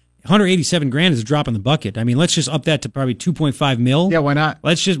 And $187,000 is a drop in the bucket. I mean, let's just up that to probably 2.5 mil. Yeah, why not?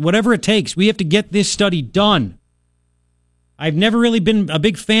 Let's just, whatever it takes. We have to get this study done. I've never really been a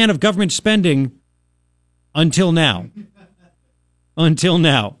big fan of government spending until now. Until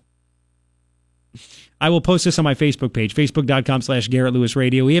now. I will post this on my Facebook page, facebook.com/Garrett Lewis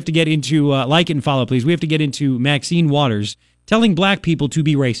Radio. We have to get into, like it and follow, please. We have to get into Maxine Waters telling black people to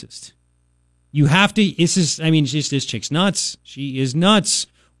be racist. You have to, this chick's nuts. She is nuts.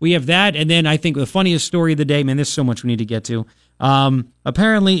 We have that, and then I think the funniest story of the day, man, there's so much we need to get to.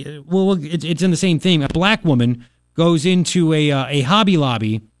 Apparently, it's in the same thing. A black woman goes into a Hobby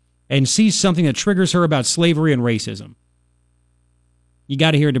Lobby and sees something that triggers her about slavery and racism. You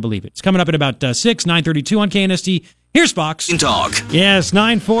got to hear it to believe it. It's coming up at about 9:32 on KNST. Here's Fox. Talk. Yes,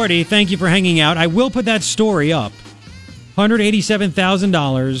 9:40. Thank you for hanging out. I will put that story up.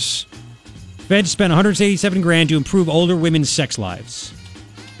 $187,000. Feds spent $187,000 to improve older women's sex lives.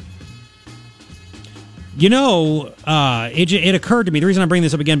 You know, it occurred to me, the reason I'm bringing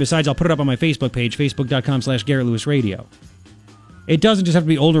this up again, besides I'll put it up on my Facebook page, facebook.com/Garrett Lewis Radio. It doesn't just have to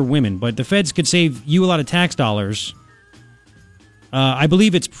be older women, but the feds could save you a lot of tax dollars. I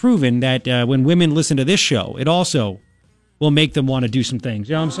believe it's proven that when women listen to this show, it also will make them want to do some things.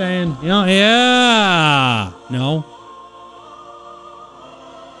 You know what I'm saying? You know, yeah. No.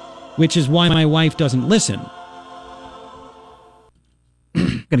 Which is why my wife doesn't listen.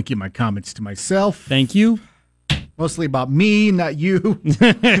 I'm going to keep my comments to myself. Thank you. Mostly about me, not you.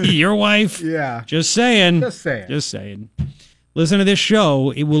 Your wife? Yeah. Just saying. Just saying. Just saying. Listen to this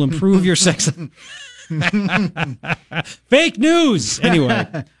show. It will improve your sex. Fake news. Anyway.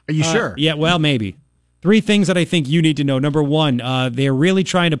 Are you sure? Yeah, well, maybe. 3 things that I think you need to know. Number 1, they're really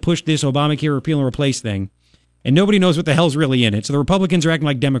trying to push this Obamacare repeal and replace thing. And nobody knows what the hell's really in it. So the Republicans are acting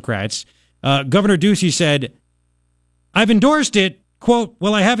like Democrats. Governor Ducey said, I've endorsed it. Quote,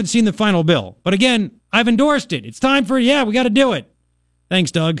 well, I haven't seen the final bill. But again, I've endorsed it. It's time for, we got to do it.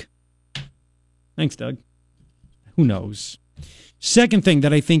 Thanks, Doug. Thanks, Doug. Who knows? Second thing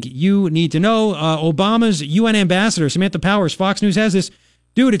that I think you need to know, Obama's UN ambassador, Samantha Powers, Fox News has this.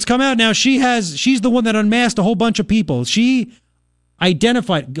 Dude, it's come out now. She's the one that unmasked a whole bunch of people. She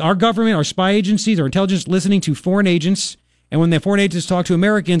identified our government, our spy agencies, our intelligence listening to foreign agents. And when the foreign agents talk to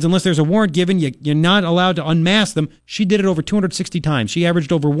Americans, unless there's a warrant given, you're not allowed to unmask them. She did it over 260 times. She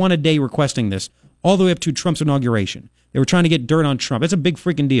averaged over 1 a day requesting this, all the way up to Trump's inauguration. They were trying to get dirt on Trump. It's a big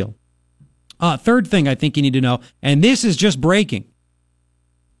freaking deal. Third thing I think you need to know, and this is just breaking.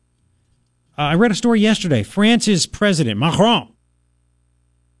 I read a story yesterday. France's president, Macron.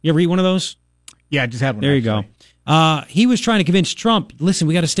 You ever eat one of those? Yeah, I just had one. There you go. He was trying to convince Trump, listen,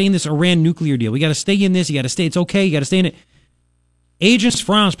 we got to stay in this Iran nuclear deal. We got to stay in this. You got to stay. It's okay. You got to stay in it. Agence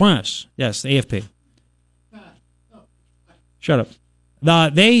France Presse. Yes, AFP. Shut up.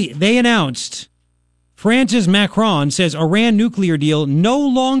 They announced France's Macron says Iran nuclear deal no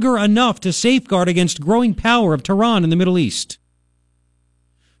longer enough to safeguard against growing power of Tehran in the Middle East.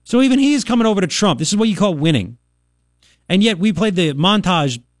 So even he's coming over to Trump. This is what you call winning. And yet we played the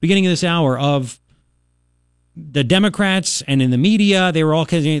montage beginning of this hour of the Democrats and in the media. They were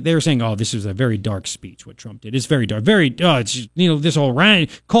saying, oh, this is a very dark speech, what Trump did. It's very dark. It's, this whole Iran,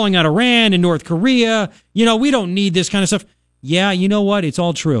 calling out Iran and North Korea. We don't need this kind of stuff. Yeah, you know what? It's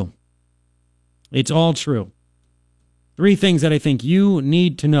all true. It's all true. 3 things that I think you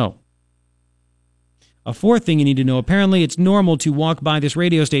need to know. A 4th thing you need to know, apparently it's normal to walk by this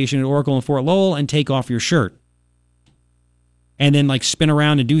radio station at Oracle in Fort Lowell and take off your shirt. And then spin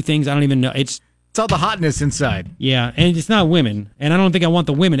around and do things. I don't even know. It's all the hotness inside. Yeah, and it's not women. And I don't think I want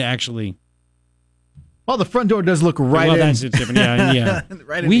the women to actually. Well, the front door does look right in. Well, that's different. Yeah.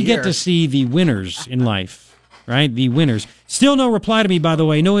 Right we get to see the winners in life, right? The winners. Still no reply to me, by the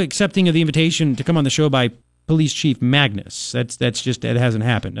way. No accepting of the invitation to come on the show by Police Chief Magnus. That hasn't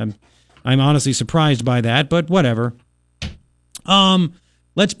happened. I'm honestly surprised by that, but whatever.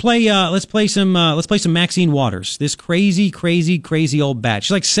 Let's play some Maxine Waters. This crazy old bat.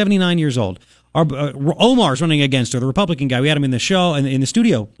 She's 79 years old. Omar's running against her, the Republican guy. We had him in the show and in the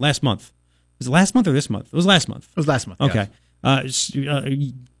studio last month. Was it last month or this month? It was last month. It was last month. Okay. Yes.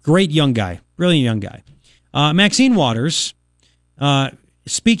 Great young guy, brilliant young guy. Maxine Waters,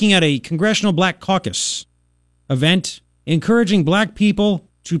 speaking at a Congressional Black Caucus event, encouraging black people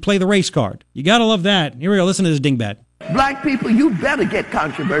to play the race card. You gotta love that. Here we go. Listen to this dingbat. Black people, you better get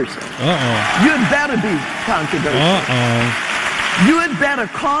controversial. Uh-oh. You'd better be controversial. Uh-oh. You had better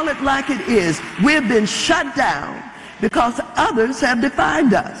call it like it is. We've been shut down because others have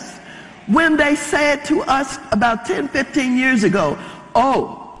defined us. When they said to us about 10, 15 years ago,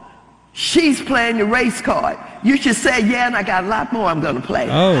 oh, she's playing your race card, you should say, yeah, and I got a lot more I'm going to play.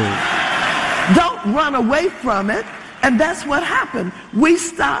 Oh. Don't run away from it. And that's what happened. We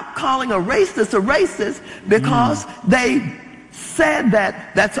stopped calling a racist because they said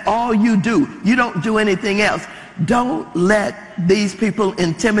that that's all you do. You don't do anything else. Don't let these people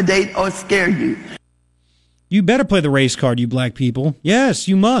intimidate or scare you. You better play the race card, you black people. Yes,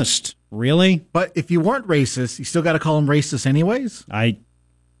 you must. Really? But if you weren't racist, you still got to call them racist anyways?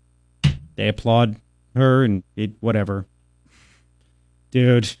 They applaud her and whatever.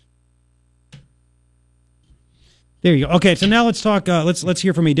 Dude. There you go. Okay, so now let's talk, let's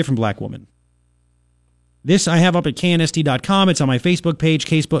hear from a different black woman. This I have up at knst.com. It's on my Facebook page,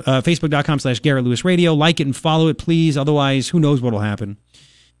 facebook.com/Garrett Lewis Radio. Like it and follow it, please. Otherwise, who knows what will happen.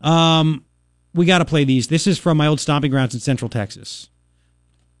 We got to play these. This is from my old stomping grounds in Central Texas.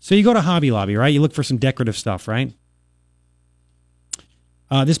 So you go to Hobby Lobby, right? You look for some decorative stuff, right?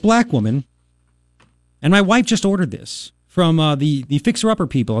 This black woman, and my wife just ordered this from the Fixer Upper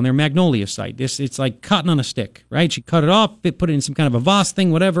people on their Magnolia site. It's like cotton on a stick, right? She cut it off, put it in some kind of a vase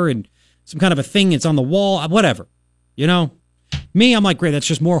thing, whatever, and some kind of a thing. It's on the wall, whatever. You know, me, I'm like, great. That's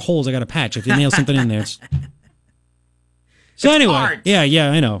just more holes I got to patch if you nail something in there. So anyway, art.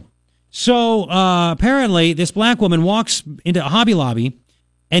 Yeah, I know. So apparently, this black woman walks into a Hobby Lobby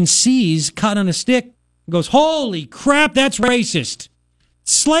and sees cotton on a stick. And goes, holy crap, that's racist.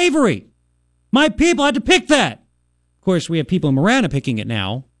 Slavery. My people had to pick that. Of course, we have people in Marana picking it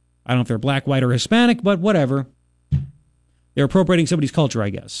now. I don't know if they're black, white, or Hispanic, but whatever. They're appropriating somebody's culture, I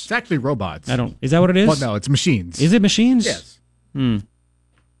guess. It's actually robots. Is that what it is? Well, no, it's machines. Is it machines? Yes.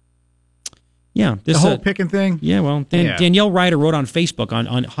 Yeah. The whole picking thing? Yeah, well, Danielle Ryder wrote on Facebook,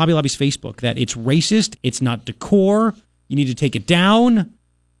 on Hobby Lobby's Facebook, that it's racist, it's not decor, you need to take it down.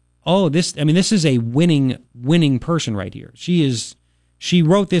 Oh, this is a winning person right here. She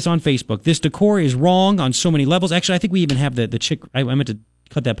wrote this on Facebook. This decor is wrong on so many levels. Actually, I think we even have the chick. I meant to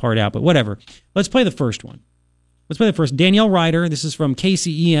cut that part out, but whatever. Let's play the first one. Let's play the first. Danielle Ryder, this is from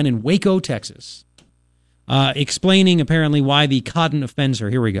KCEN in Waco, Texas, explaining apparently why the cotton offends her.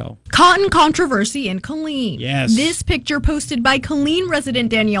 Here we go. Cotton controversy in Killeen. Yes. This picture posted by Killeen resident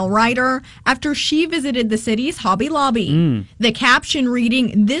Danielle Ryder after she visited the city's Hobby Lobby. The caption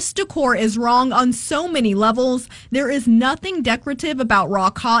reading, "This decor is wrong on so many levels. There is nothing decorative about raw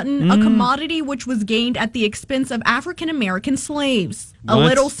cotton, a commodity which was gained at the expense of African American slaves. What? A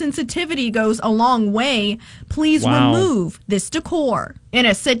little sensitivity goes a long way. Please remove this decor." In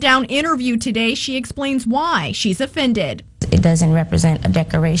a sit-down interview today, she explains why she's offended. It doesn't represent a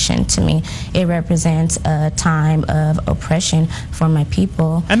decoration to me. It represents a time of oppression for my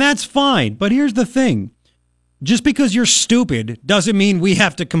people. And that's fine. But here's the thing. Just because you're stupid doesn't mean we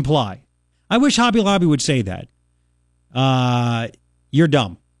have to comply. I wish Hobby Lobby would say that. You're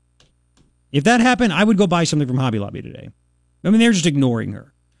dumb. If that happened, I would go buy something from Hobby Lobby today. I mean, they're just ignoring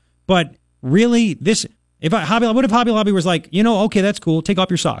her. But really, what if Hobby Lobby was like, okay, that's cool. Take off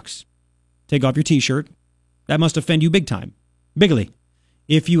your socks. Take off your T-shirt. That must offend you big time. Bigly.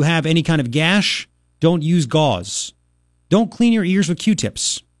 If you have any kind of gash, don't use gauze. Don't clean your ears with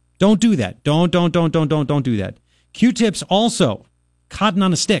Q-tips. Don't do that. Don't do that. Q-tips also. Cotton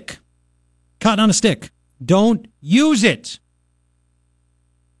on a stick. Cotton on a stick. Don't use it.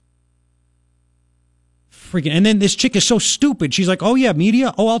 Freaking, and then this chick is so stupid. She's like, oh yeah,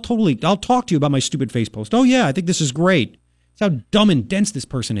 media? Oh, I'll talk to you about my stupid face post. Oh yeah, I think this is great. That's how dumb and dense this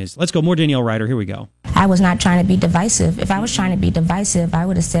person is. Let's go. More Danielle Ryder. Here we go. I was not trying to be divisive. If I was trying to be divisive, I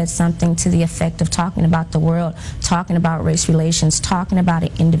would have said something to the effect of talking about the world, talking about race relations, talking about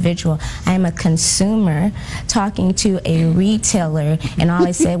an individual. I am a consumer talking to a retailer, and all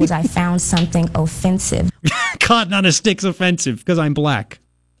I said was I found something offensive. Cotton on a stick's offensive because I'm black.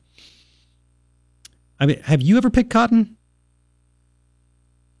 I mean, have you ever picked cotton?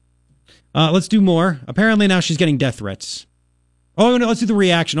 Let's do more. Apparently now she's getting death threats. Oh, no, let's do the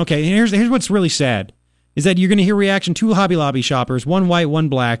reaction. Okay, here's what's really sad, is that you're going to hear reaction to Hobby Lobby shoppers, one white, one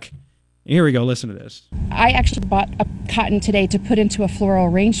black. Here we go. Listen to this. I actually bought a cotton today to put into a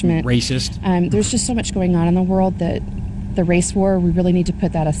floral arrangement. Racist. There's just so much going on in the world that the race war, we really need to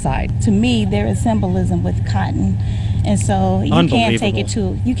put that aside. To me, there is symbolism with cotton, and so you can't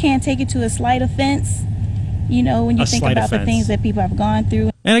take it to a slight offense. When you think about the things that people have gone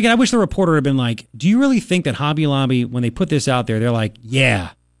through. And again, I wish the reporter had been like, do you really think that Hobby Lobby, when they put this out there, they're like,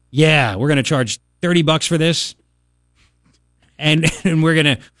 yeah, we're going to charge $30 for this, and we're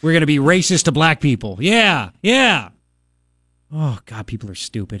gonna be racist to black people. Yeah. Oh, God, people are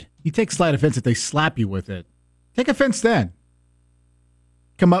stupid. You take slight offense if they slap you with it. Take offense then.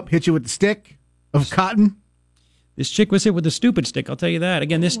 Come up, hit you with the stick of cotton. This chick was hit with a stupid stick, I'll tell you that.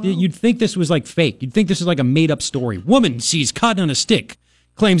 Again, you'd think this was like fake. You'd think this is like a made-up story. Woman sees cotton on a stick,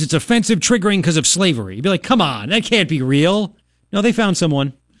 claims it's offensive, triggering because of slavery. You'd be like, come on, that can't be real. No, they found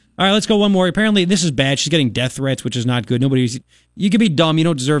someone. All right, let's go one more. Apparently, this is bad. She's getting death threats, which is not good. You can be dumb. You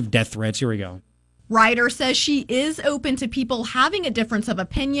don't deserve death threats. Here we go. Ryder says she is open to people having a difference of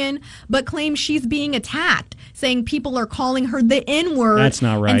opinion, but claims she's being attacked, saying people are calling her the N-word. That's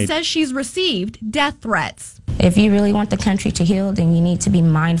not right. And says she's received death threats. If you really want the country to heal, then you need to be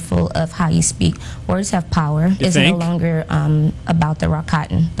mindful of how you speak. Words have power. It's no longer about the raw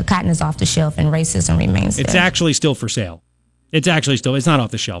cotton. The cotton is off the shelf and racism remains there. It's actually still for sale. It's not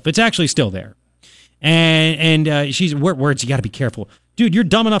off the shelf. It's actually still there. And she's words. You got to be careful, dude. You're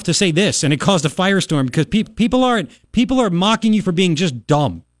dumb enough to say this, and it caused a firestorm because people are mocking you for being just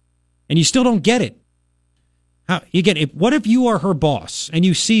dumb, and you still don't get it. How you get it? What if you are her boss and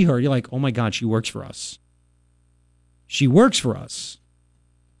you see her? You're like, oh my God, she works for us. She works for us.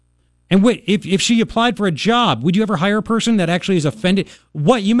 And wait, if she applied for a job, would you ever hire a person that actually is offended?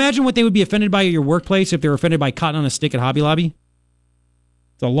 What you imagine what they would be offended by at your workplace if they were offended by cotton on a stick at Hobby Lobby?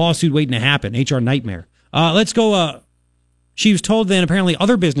 It's a lawsuit waiting to happen. HR nightmare. Let's go. She was told then apparently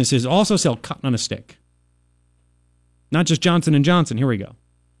other businesses also sell cotton on a stick. Not just Johnson & Johnson. Here we go.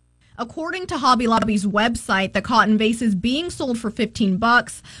 According to Hobby Lobby's website, the cotton vase is being sold for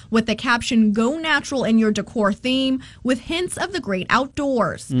 $15 with the caption, "Go Natural in Your Decor theme," with hints of the great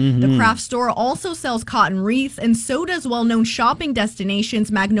outdoors. Mm-hmm. The craft store also sells cotton wreaths, and so does well-known shopping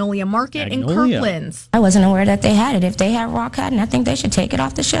destinations Magnolia Market and Kirkland's. I wasn't aware that they had it. If they have raw cotton, I think they should take it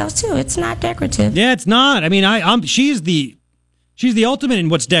off the shelves too. It's not decorative. Yeah, it's not. I mean, she's the ultimate in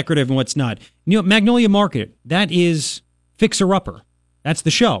what's decorative and what's not. You know, Magnolia Market, that is Fixer Upper. That's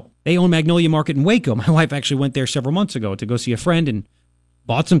the show. They own Magnolia Market in Waco. My wife actually went there several months ago to go see a friend and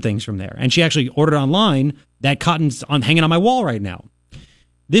bought some things from there. And she actually ordered online. That cotton's hanging on my wall right now.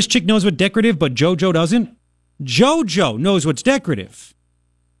 This chick knows what's decorative, but JoJo doesn't. JoJo knows what's decorative.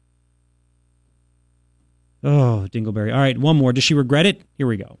 Oh, Dingleberry. All right, one more. Does she regret it? Here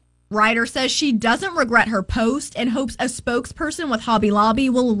we go. Ryder says she doesn't regret her post and hopes a spokesperson with Hobby Lobby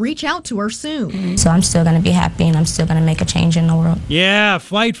will reach out to her soon. So I'm still going to be happy and I'm still going to make a change in the world. Yeah,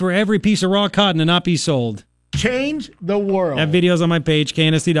 fight for every piece of raw cotton to not be sold. Change the world. That video's on my page,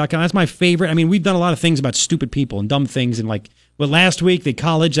 KNST.com. That's my favorite. I mean, we've done a lot of things about stupid people and dumb things. And last week, the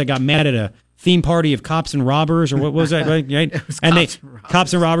college that got mad at a theme party of cops and robbers, or what was that, right?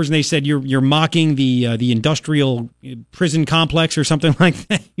 Cops and robbers, and they said you're mocking the industrial prison complex or something like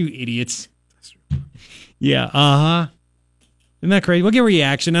that. You idiots. Yeah, Isn't that crazy? We'll get a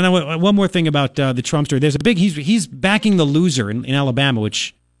reaction. And one more thing about the Trumpster. There's a big he's backing the loser in Alabama,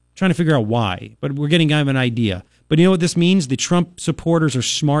 which I'm trying to figure out why, but we're getting kind of an idea. But you know what this means? The Trump supporters are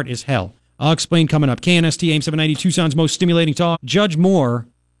smart as hell. I'll explain coming up. KNST, AM 790, Tucson's most stimulating talk. Judge Moore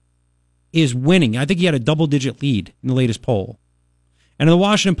is winning. I think he had a double-digit lead in the latest poll. And the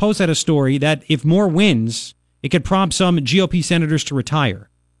Washington Post had a story that if Moore wins, it could prompt some GOP senators to retire.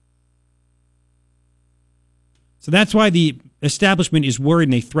 So that's why the establishment is worried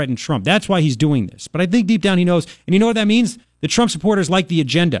and they threaten Trump. That's why he's doing this. But I think deep down he knows. And you know what that means? The Trump supporters like the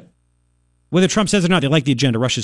agenda. Whether Trump says it or not, they like the agenda. Russia's